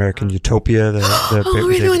the American Utopia. The I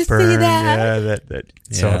really David wanna see Byrne. that. Yeah,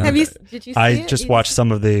 so Yeah. Did you see I it? just You- watched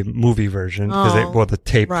some of the movie version because the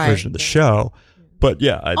taped Right. version of the show. But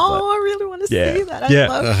yeah, I really want to Yeah. see that. I Yeah.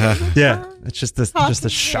 love David yeah, Byrne. it's just a Talking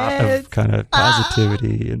shot Heads. of kind of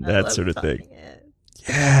positivity and I that love sort of thing. Talking Heads.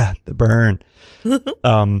 Yeah, the burn.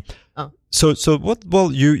 Oh. So what? Well,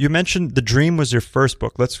 you mentioned The Dream was your first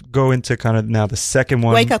book. Let's go into kind of now the second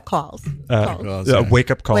one. Wake Up Calls. Wake Wake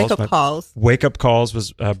Up Calls. Wake Up Calls. Wake Up Calls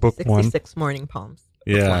was book one. 66 morning poems.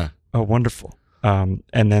 Yeah. Oh, wonderful. And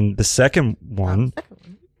then the second one Second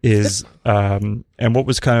one. is and what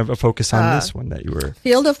was kind of a focus on this one that you were?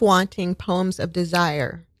 Field of Wanting, Poems of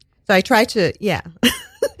Desire. So I try to,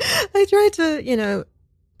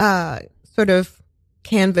 sort of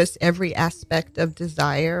canvas every aspect of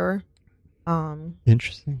desire.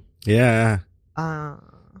 Interesting. Yeah. I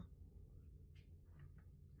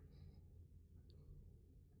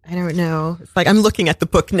don't know. It's like I'm looking at the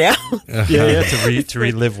book now. Yeah, to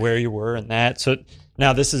relive where you were and that. So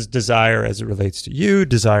now this is desire as it relates to you,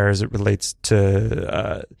 desire as it relates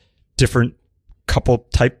to different couple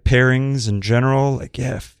type pairings in general. Like,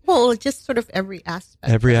 Well, just sort of every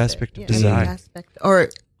aspect. Every of it. aspect of Yeah, desire. every aspect, or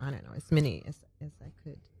I don't know, as many as I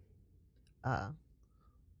could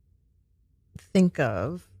think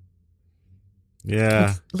of.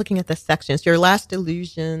 Yeah. Looking at the sections, Your Last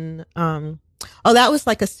Illusion. That was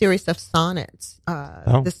like a series of sonnets.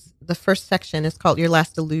 The first section is called Your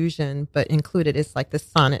Last Illusion, but included is like the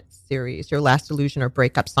sonnet series, Your Last Illusion or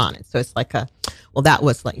Breakup Sonnets. So it's like that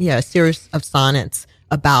was like, a series of sonnets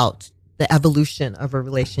about the evolution of a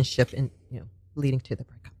relationship and, leading to the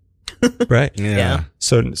breakup. right. Yeah.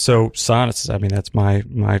 So sonnets, I mean, that's my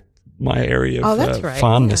area of that's right,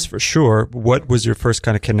 fondness yeah. for sure. What was your first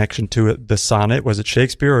kind of connection to it? The sonnet? Was it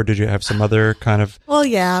Shakespeare or did you have some other kind of? Well,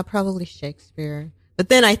 yeah, probably Shakespeare. But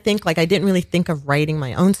then I think I didn't really think of writing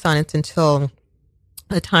my own sonnets until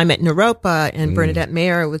a time at Naropa, and Bernadette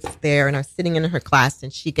Mayer was there, and I was sitting in her class,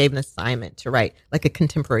 and she gave an assignment to write like a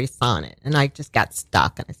contemporary sonnet, and I just got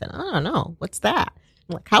stuck, and I said, I don't know, what's that?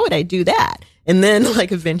 I'm like, how would I do that? And then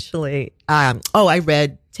eventually, I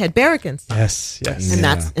read Ted Berrigan's sonnets.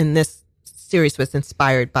 Yes. And this series was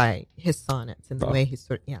inspired by his sonnets and the way he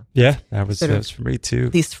Yeah, that was for me too.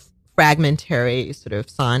 these fragmentary sort of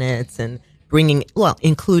sonnets and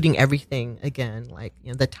including everything again, like,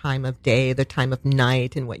 the time of day, the time of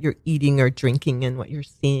night, and what you're eating or drinking and what you're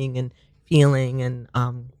seeing and feeling and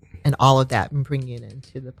all of that, and bringing it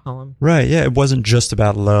into the poem. Right. Yeah. It wasn't just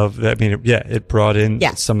about love. I mean, it brought in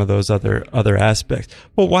some of those other aspects.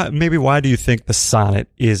 Well, why do you think the sonnet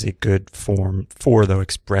is a good form for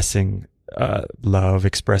expressing love,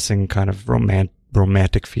 expressing kind of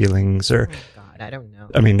romantic feelings, or? Oh God, I don't know.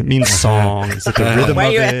 I mean, it means song. Is it the rhythm Why are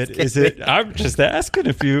of you it? asking Is it? I'm just asking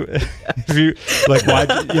if you like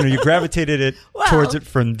why you gravitated it towards it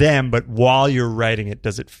from them, but while you're writing it,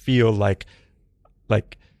 does it feel like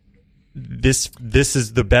this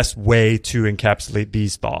is the best way to encapsulate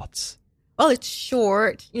these thoughts? Well, it's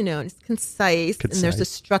short, and it's concise, and there's a Concise.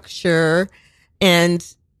 structure, and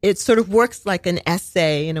it sort of works like an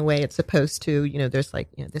essay in a way. It's supposed to, there's like,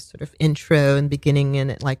 this sort of intro and beginning, and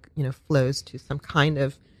it like, flows to some kind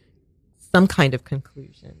of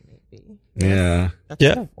conclusion, maybe. Yeah. That's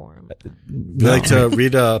Yeah. the form. Would you like to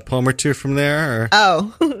read a poem or two from there? Or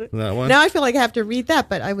Oh, that one? now I feel like I have to read that,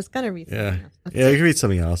 but I was going to read Yeah. something else. Okay. Yeah, you can read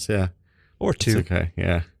something else. Yeah. Or It's two. okay.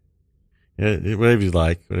 Yeah. Yeah. Whatever you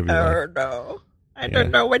like. Whatever you like. Oh, no. I Yeah.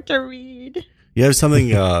 don't know what to read. You have something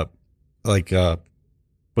like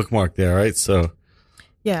bookmark there, right? So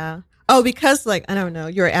Yeah. Oh, because like, I don't know,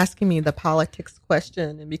 you're asking me the politics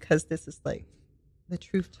question, and because this is like the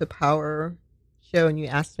Truth to Power show, and you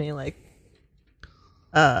asked me like,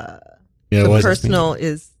 yeah, the what- personal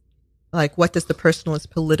is like, what does the personal is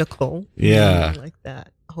political? Yeah. Like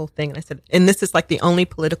that whole thing. And I said, and this is like the only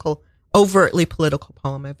overtly political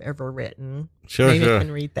poem I've ever written. Sure, Maybe sure. I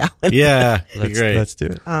can read that one. Yeah, that'd be Let's, great. let's do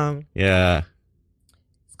it. Yeah.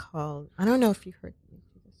 It's called, I don't know if you heard me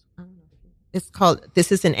do this. I don't know if you, it's called,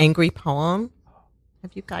 This is an Angry Poem.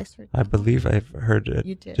 Have you guys heard I believe I've heard it.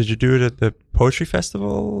 You did. Did you do it at the poetry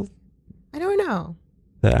festival? I don't know.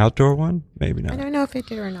 The outdoor one? Maybe I not. don't know if it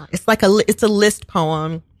did or not. It's like it's a list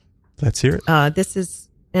poem. Let's hear it. This is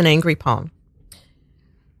an angry poem.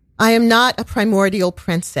 I am not a primordial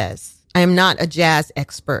princess. I am not a jazz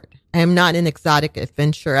expert. I am not an exotic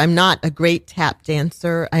adventurer. I'm not a great tap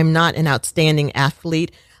dancer. I am not an outstanding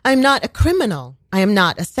athlete. I am not a criminal. I am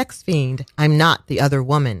not a sex fiend. I'm not the other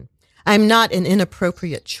woman. I am not an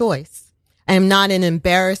inappropriate choice. I am not an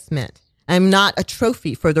embarrassment. I am not a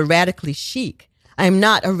trophy for the radically chic. I am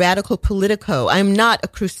not a radical politico. I am not a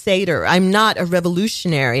crusader. I'm not a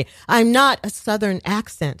revolutionary. I'm not a Southern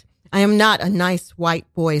accent. I am not a nice white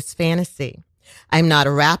boy's fantasy. I am not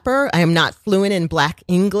a rapper. I am not fluent in Black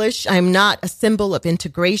English. I am not a symbol of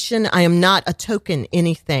integration. I am not a token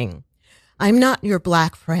anything. I'm not your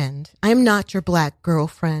Black friend. I'm not your Black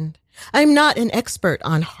girlfriend. I'm not an expert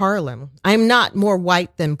on Harlem. I'm not more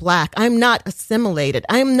white than Black. I'm not assimilated.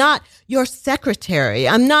 I'm not your secretary.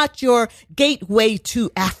 I'm not your gateway to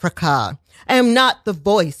Africa. I am not the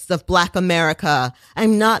voice of Black America.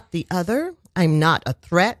 I'm not the other. I'm not a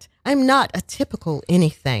threat. I'm not a typical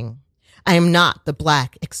anything. I am not the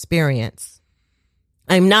Black experience.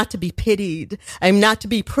 I'm not to be pitied. I'm not to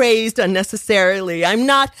be praised unnecessarily. I'm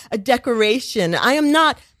not a decoration. I am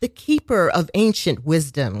not the keeper of ancient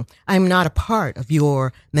wisdom. I'm not a part of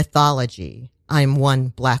your mythology. I'm one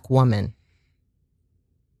Black woman.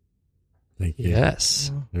 Thank you.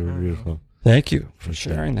 Yes. Very beautiful. Thank you for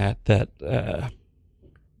sharing that. Yeah,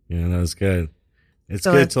 that was good. It's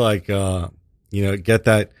So good to like get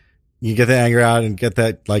that anger out and get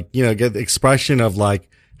that get the expression of like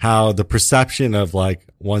how the perception of like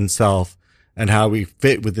oneself and how we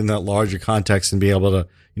fit within that larger context and be able to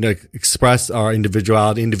express our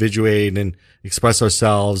individuality, individuate, and express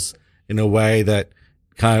ourselves in a way that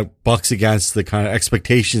kind of bucks against the kind of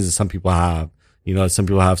expectations that some people have. Some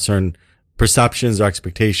people have certain perceptions or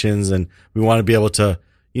expectations, and we want to be able to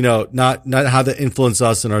not have that influence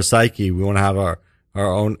us in our psyche. We want to have our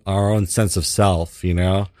own sense of self.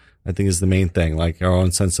 I think is the main thing, like our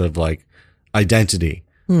own sense of like identity.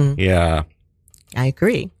 Yeah. I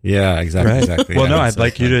agree. Yeah, exactly. Right. Exactly. Well, Yeah, no, that's- I'd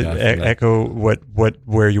like you to that's- echo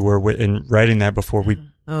where you were in writing that before we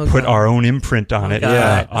Oh, put God. our own imprint on it. God.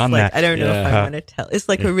 Yeah. It's on like, that. I don't know if I Yeah. want to tell. It's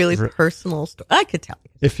like a really personal story. I could tell you.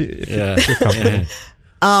 If Yeah. you're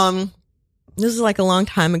comfortable. This is like a long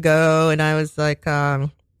time ago, and I was like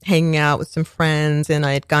hanging out with some friends, and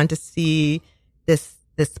I had gone to see this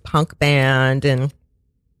punk band,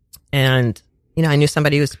 and I knew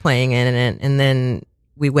somebody who was playing in it, and then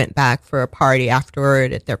we went back for a party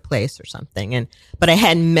afterward at their place or something, but I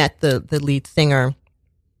hadn't met the lead singer,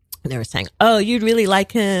 and they were saying, "Oh, you'd really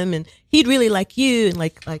like him, and he'd really like you, and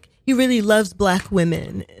like he really loves Black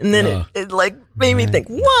women." And then it like made me think,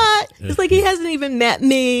 what? It's like he hasn't even met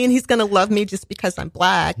me, and he's gonna love me just because I'm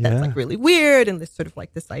Black. That's Yeah. like really weird. And this sort of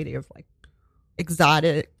like this idea of like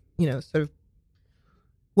exotic, sort of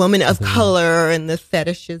woman of color, and the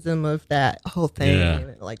fetishism of that whole thing, Yeah. and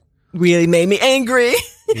it, like really made me angry.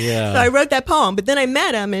 Yeah. So I wrote that poem, but then I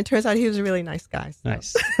met him, and it turns out he was a really nice guy. So.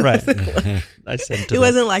 Nice. Right. Nice. It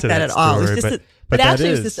wasn't like that at all. It was just but that actually,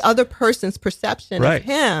 it was is- this other person's perception Right. of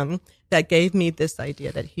him that gave me this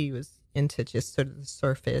idea that he was into just sort of the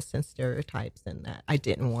surface and stereotypes, and that I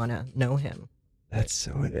didn't want to know him. That's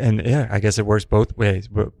so, and yeah, I guess it works both ways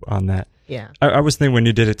on that. Yeah. I was thinking when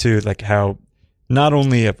you did it too, like how not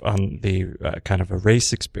only on the kind of a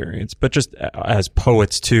race experience, but just as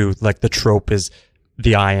poets too, like the trope is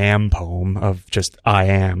the I am poem of just I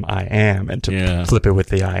am, and to Yeah. flip it with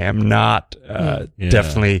the I am not, Yeah.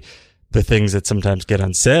 definitely the things that sometimes get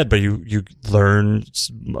unsaid, but you learn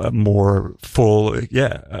more full,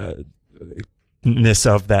 ness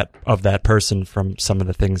of that person from some of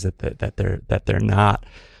the things that they're not.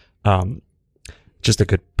 Just a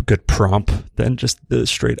good prompt than just the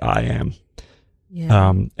straight I am.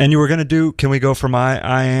 Yeah. And you were going to do, can we go from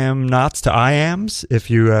I am nots to I ams if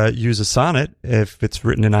you use a sonnet, if it's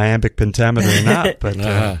written in iambic pentameter or not? But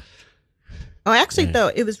oh, actually, though,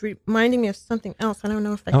 it was reminding me of something else. I don't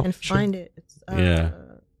know if I can find it. It's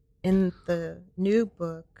in the new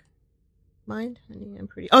book, Mind, Honey, I'm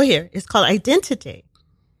Pretty. Oh, here. It's called Identity.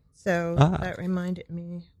 So that reminded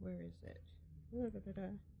me. Where is it?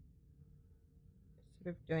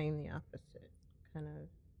 Sort of doing the opposite kind of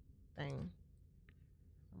thing.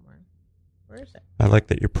 Where is it? I like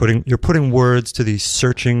that you're putting words to the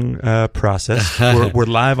searching process. We're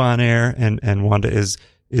live on air, and Wanda is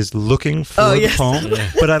looking for the poem.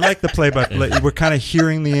 But I like the play-by-play. We're kind of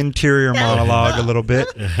hearing the interior monologue a little bit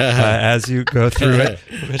as you go through it.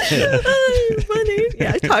 Funny.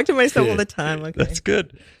 Yeah, I talk to myself all the time. Okay. That's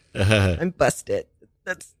good. I'm busted.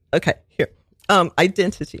 That's okay. Here,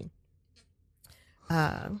 identity.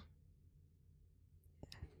 I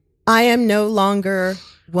am no longer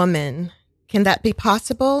woman. Can that be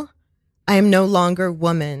possible? I am no longer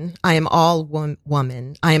woman. I am all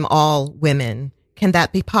woman. I am all women. Can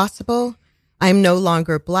that be possible? I am no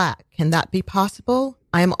longer black. Can that be possible?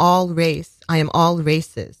 I am all race. I am all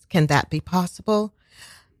races. Can that be possible?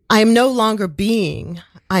 I am no longer being.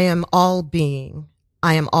 I am all being.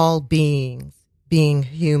 I am all beings, being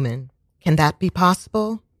human. Can that be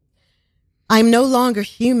possible? I am no longer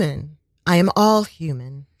human. I am all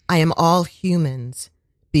human. I am all humans,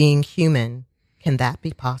 being human. Can that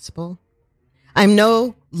be possible? I'm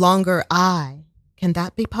no longer I. Can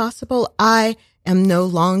that be possible? I am no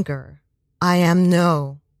longer. I am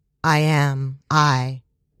no. I am I.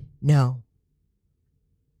 No.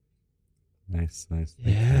 Nice.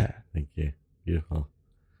 Yeah. Thank you. Beautiful.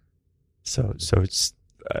 So it's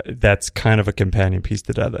that's kind of a companion piece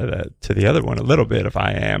to the other one a little bit of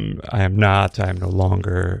I am not, I am no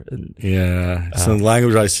longer. Yeah. So the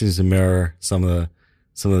language I seems to mirror some of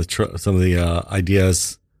the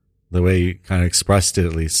ideas, the way you kind of expressed it,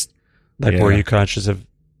 at least. Like, were you conscious of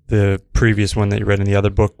the previous one that you read in the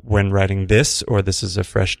other book when writing this, or this is a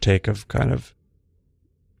fresh take of kind of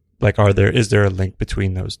like, is there a link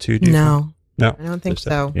between those two? No, I don't think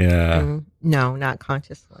so. Yeah. No, not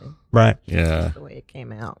consciously. Right. Yeah. That's the way it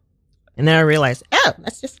came out. And then I realized,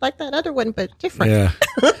 that's just like that other one, but different. Yeah.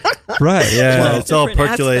 Right. Yeah. Well, it's all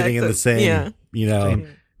different percolating in the aspects same, Same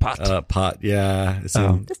pot. pot. Yeah. The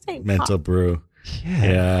same mental pot. brew.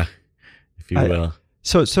 Yeah. If you will.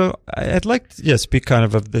 So I'd like to speak kind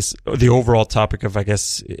of this, the overall topic of, I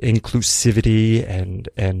guess, inclusivity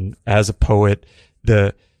and as a poet,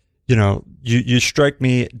 you strike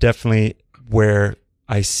me definitely where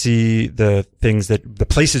I see the things the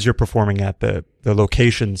places you're performing at, the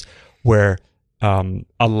locations where a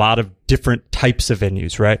lot of different types of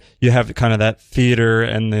venues, right? You have kind of that theater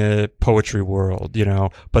and the poetry world,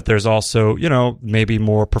 but there's also, maybe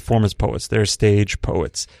more performance poets. There's stage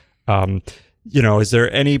poets. Is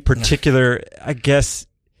there any particular, I guess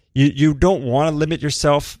you don't want to limit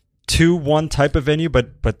yourself to one type of venue,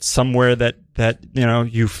 but somewhere that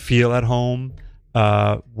you feel at home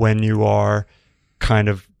when you are kind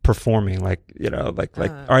of performing, all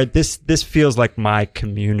right, this feels like my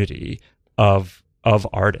community of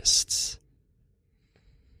artists.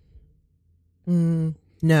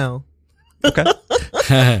 No. Okay.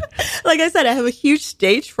 Like I said, I have a huge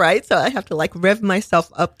stage fright, so I have to rev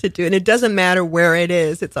myself up to do it. And it doesn't matter where it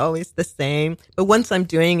is; it's always the same. But once I'm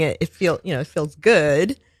doing it, it feels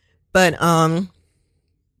good. But I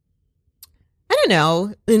don't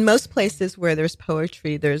know. In most places where there's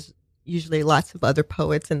poetry, there's usually lots of other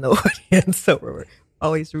poets in the audience, so we're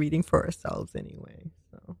always reading for ourselves anyway.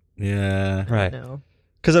 So yeah, right.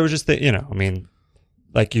 Because I was just thinking,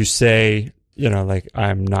 like you say.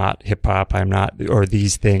 I'm not hip hop, I'm not, or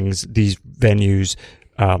these things, these venues,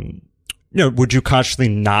 would you consciously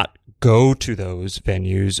not go to those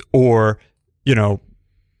venues or,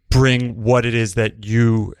 bring what it is that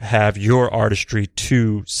you have your artistry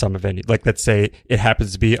to some venue? Like, let's say it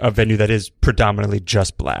happens to be a venue that is predominantly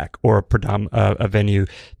just black or a venue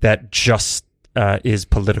that just is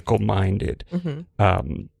political minded.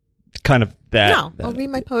 Mm-hmm. Kind of that. No, I'll read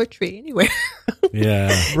my poetry anywhere.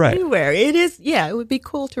 Yeah. Right. Anywhere. It is, it would be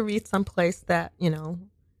cool to read someplace that,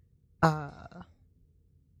 where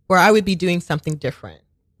I would be doing something different,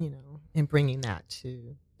 and bringing that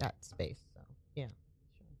to that space. So, yeah.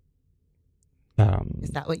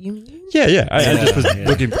 Is that what you mean? Yeah. I just was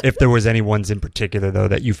looking if there was any ones in particular though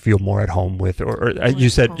that you feel more at home with, or you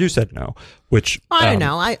said no, which I don't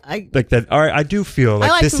know. I like that. I do feel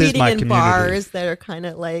like, this is my community. Bars that are kind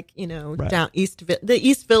of like down the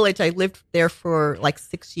East Village. I lived there for like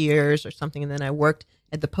 6 years or something, and then I worked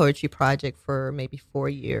at the Poetry Project for maybe 4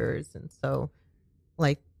 years, and so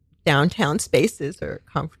like downtown spaces are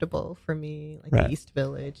comfortable for me, like the East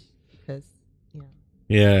Village, because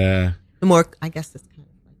Yeah. the more, I guess it's kind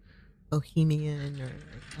of like bohemian, or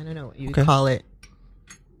I don't know what you call it.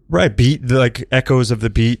 Right, beat, like echoes of the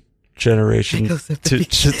beat generation to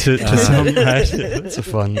some, right? It's a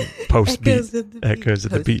fun post-beat, echoes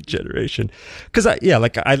of the beat generation. Because I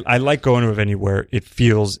like going to a venue where it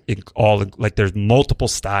feels all like there's multiple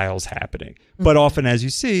styles happening. But often, as you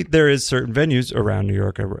see, there is certain venues around New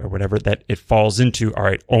York or whatever that it falls into, all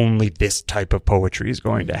right, only this type of poetry is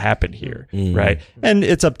going to happen here, right? And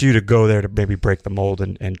it's up to you to go there to maybe break the mold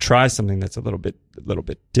and try something that's a little bit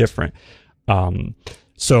different.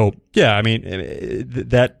 So yeah, I mean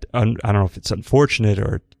that I don't know if it's unfortunate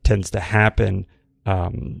or tends to happen,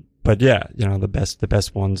 but yeah, the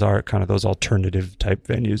best ones are kind of those alternative type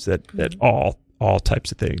venues that all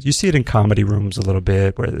types of things. You see it in comedy rooms a little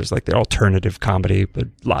bit, where there's like the alternative comedy, but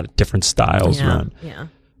a lot of different styles run. Yeah.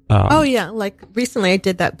 Like recently, I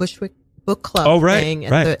did that Bushwick Book Club thing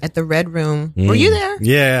at the Red Room. Were you there?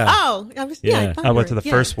 Yeah. Oh, I was. Yeah, I went to the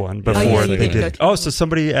first one before they did. So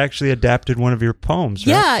somebody actually adapted one of your poems,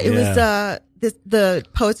 right? Yeah, it was the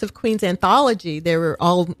Poets of Queens anthology. They were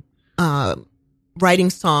all writing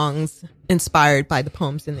songs inspired by the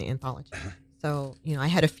poems in the anthology. So I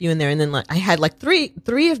had a few in there, and then I had like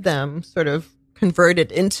three of them sort of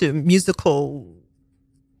converted into musical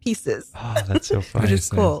pieces. Oh, that's so fun! Which is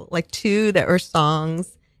cool. Like 2 that were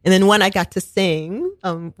songs. And then one I got to sing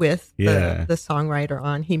with the songwriter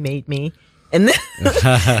on. He made me. And then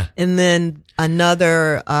and then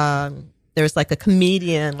another there's like a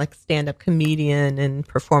comedian, like stand-up comedian and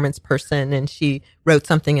performance person, and she wrote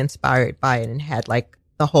something inspired by it and had like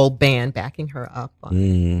the whole band backing her up on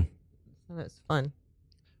it. So it was fun.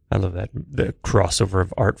 I love that. The crossover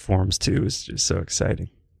of art forms too is just so exciting.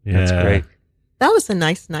 Yeah. That's great. That was a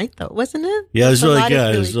nice night, though, wasn't it? Yeah, it was really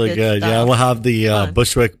good. It was really good. Yeah, we'll have the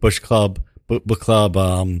Bushwick Book Club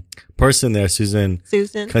person there, Susan.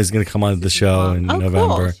 Is going to come on the show in November.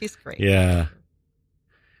 Cool. She's great. Yeah.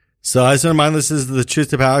 So I just want to remind this is the Truth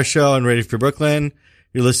to Power show on Radio Free Brooklyn.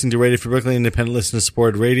 You're listening to Radio Free Brooklyn, independent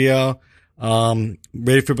listener-supported radio. Radio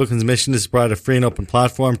Free Brooklyn's mission is to provide a free and open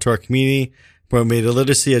platform to our community, promote media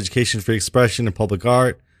literacy, education, free expression, and public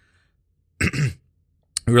art.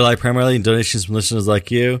 We rely primarily on donations from listeners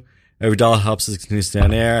like you. Every dollar helps us continue to stay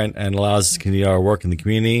on air and allows us to continue our work in the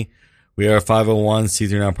community. We are a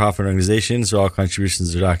 501c3 nonprofit organization, so all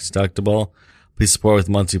contributions are tax deductible. Please support with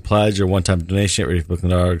a monthly pledge or one-time donation at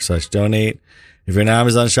radiofreebrooklyn.org/donate. If you're an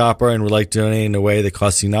Amazon shopper and would like to donate in a way that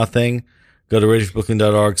costs you nothing, go to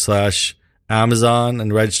radiofreebrooklyn.org/Amazon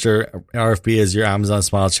and register RFB as your Amazon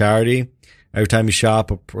Smile charity. Every time you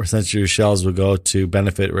shop, a percentage of your shells will go to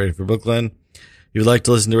benefit Radio Free Brooklyn. If you would like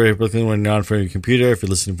to listen to Radio Brooklyn when you're not in front of your computer, if you're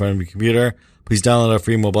listening in front of your computer, please download our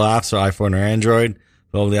free mobile apps for iPhone or Android.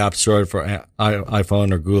 Go to the App Store for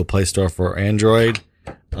iPhone or Google Play Store for Android.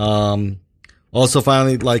 Also,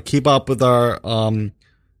 finally, keep up with our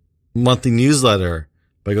monthly newsletter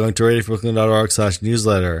by going to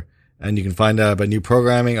radiofreebrooklyn.org/newsletter, and you can find out about new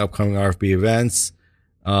programming, upcoming RFB events.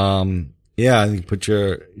 And you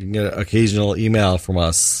can get an occasional email from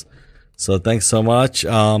us. So thanks so much.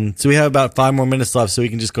 So we have about 5 more minutes left, so we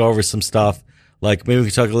can just go over some stuff. Like maybe we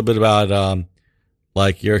can talk a little bit about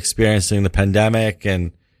your experience during the pandemic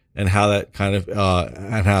and how that kind of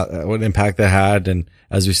and how what impact that had, and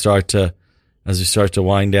as we start to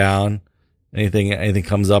wind down, anything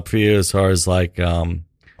comes up for you as far as like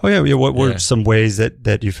what were some ways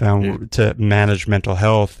that you found to manage mental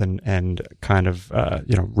health and kind of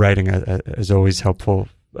writing is always helpful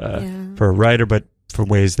for a writer, but for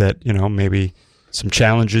ways that maybe some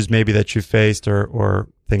challenges maybe that you faced or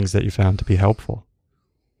things that you found to be helpful.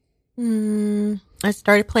 I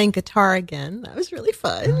started playing guitar again. That was really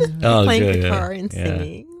fun. Playing guitar and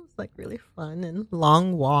singing. It was like really fun, and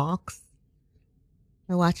long walks.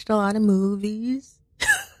 I watched a lot of movies.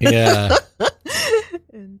 Yeah.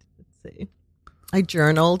 And let's see. I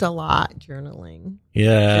journaled a lot. Journaling.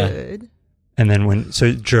 Yeah. Good. And then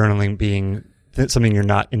journaling being something you're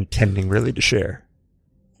not intending really to share.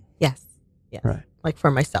 Yes. Right. Like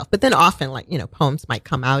for myself. But then often poems might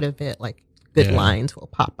come out of it, like good lines will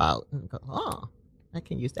pop out and go, oh, I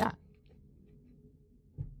can use that.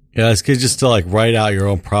 Yeah, it's good just to like write out your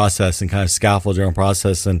own process and kind of scaffold your own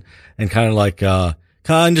process and kind of like, kind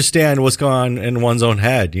of understand what's going on in one's own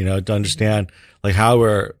head, you know, to understand like how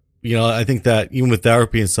we're, you know, I think that even with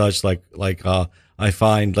therapy and such, I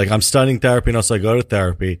find like I'm studying therapy and also I go to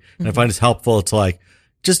therapy and I find it's helpful to like,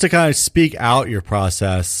 just to kind of speak out your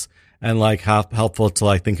process and like how helpful to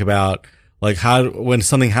like think about like when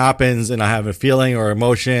something happens and I have a feeling or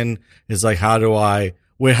emotion is like, how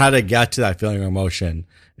to get to that feeling or emotion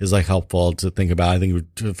is like helpful to think about. I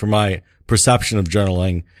think for my perception of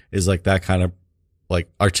journaling is like that kind of like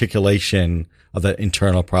articulation of that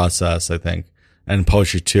internal process, I think. And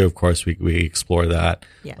poetry too, of course, we explore that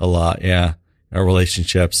a lot. Yeah. Our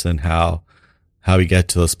relationships and how we get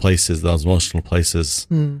to those places, those emotional places.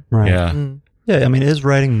 Right. Yeah. Yeah. I mean, is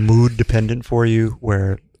writing mood dependent for you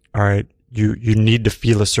where, all right, you need to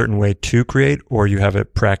feel a certain way to create, or you have a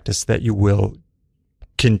practice that you will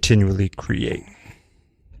continually create?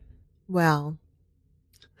 Well,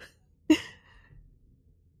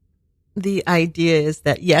 the idea is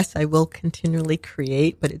that, yes, I will continually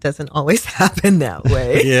create, but it doesn't always happen that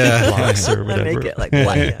way. Yeah. Blocks or I whatever. make it like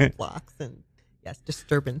blocks and, yes,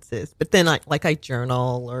 disturbances. But then I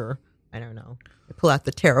journal, or I don't know, I pull out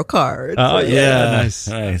the tarot cards. Oh, yeah. Nice.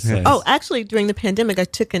 Oh, actually, during the pandemic, I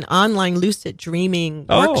took an online lucid dreaming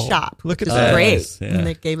workshop. Look at which was that. great. Nice, yeah. And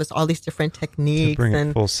they gave us all these different To techniques bring it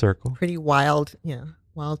and full circle. pretty wild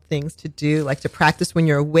things to do, like to practice when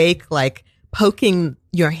you're awake, like poking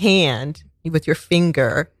your hand with your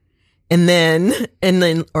finger and then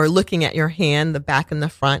or looking at your hand, the back and the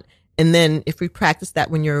front. And then if we practice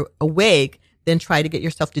that when you're awake, then try to get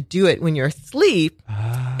yourself to do it when you're asleep.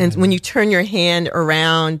 And when you turn your hand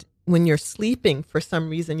around when you're sleeping, for some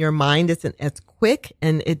reason, your mind isn't as quick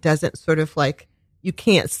and it doesn't sort of like, you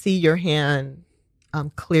can't see your hand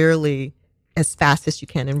clearly as fast as you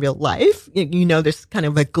can in real life. You know, there's kind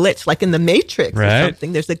of a glitch, like in the Matrix or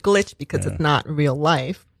something. There's a glitch because it's not real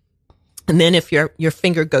life. And then if your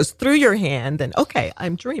finger goes through your hand, then okay,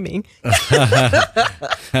 I'm dreaming.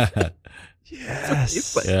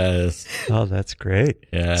 Yes. Oh, that's great.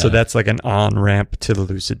 Yeah. So that's like an on ramp to the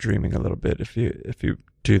lucid dreaming a little bit if you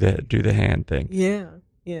do the hand thing. Yeah.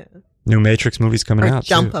 New Matrix movies coming Or out.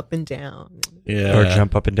 jump too. up and down. Yeah. Or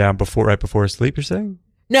jump up and down right before sleep, you're saying?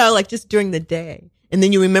 No, like just during the day. And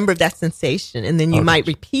then you remember that sensation, and then you might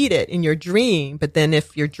repeat it in your dream. But then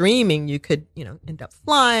if you're dreaming, you could, end up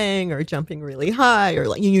flying or jumping really high, or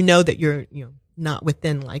like, that you're, not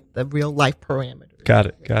within like the real life parameters. Got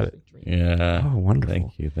it. Yeah. Oh,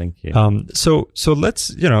 wonderful. Thank you. So let's,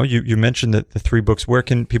 you mentioned that the 3 books. Where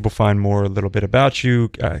can people find more, a little bit about you,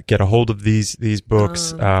 get a hold of these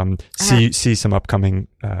books, see some upcoming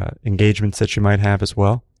engagements that you might have as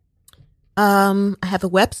well? I have a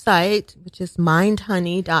website, which is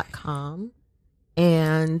mindhoney.com,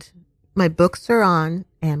 and my books are on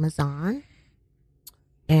Amazon.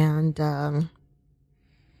 And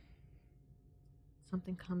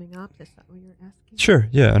something coming up? Is that what you're asking? Sure.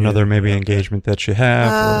 Yeah. Another maybe engagement that you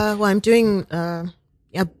have. Well, I'm doing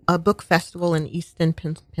a book festival in Easton,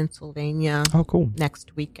 Pennsylvania. Oh, cool.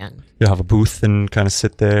 Next weekend. You'll have a booth and kind of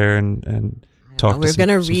sit there and talk to We're going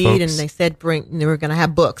to read, folks. and they said we're going to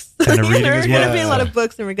have books. And a reading as There's going to well. be a lot of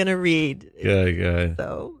books, and we're going to read. Good.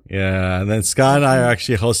 So Yeah. And then Scott and I are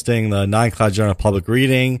actually hosting the 9 Cloud Journal Public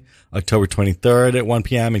Reading October 23rd at 1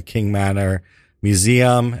 p.m. at King Manor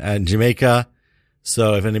Museum in Jamaica.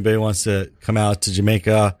 So if anybody wants to come out to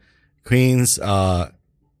Jamaica, Queens,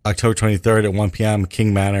 October 23rd at 1 p.m.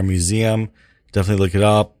 King Manor Museum, definitely look it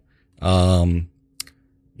up.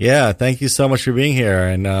 Yeah, thank you so much for being here.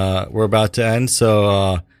 And we're about to end,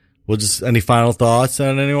 so any final thoughts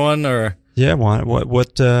on anyone, or? Yeah,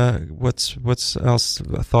 what's else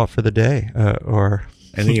a thought for the day, or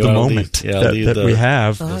Anything the you wanna moment leave that we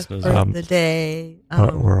have, thought for listeners. the day.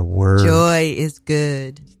 or a word? Joy is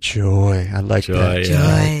good. Joy. I like Joy, that.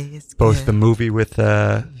 yeah. Joy is Both good. the movie with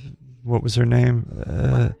what was her name?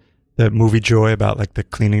 The movie Joy about like the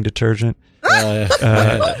cleaning detergent. What?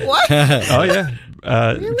 Oh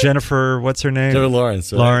yeah, Jennifer. What's her name? Jennifer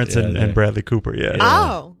Lawrence. Right? Lawrence Yeah, and Bradley Cooper. Yeah,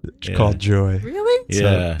 Oh, It's called Joy. really?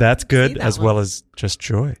 Yeah. So that's good See that as one. well as just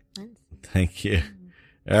joy. Thank you.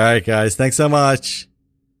 All right, guys. Thanks so much.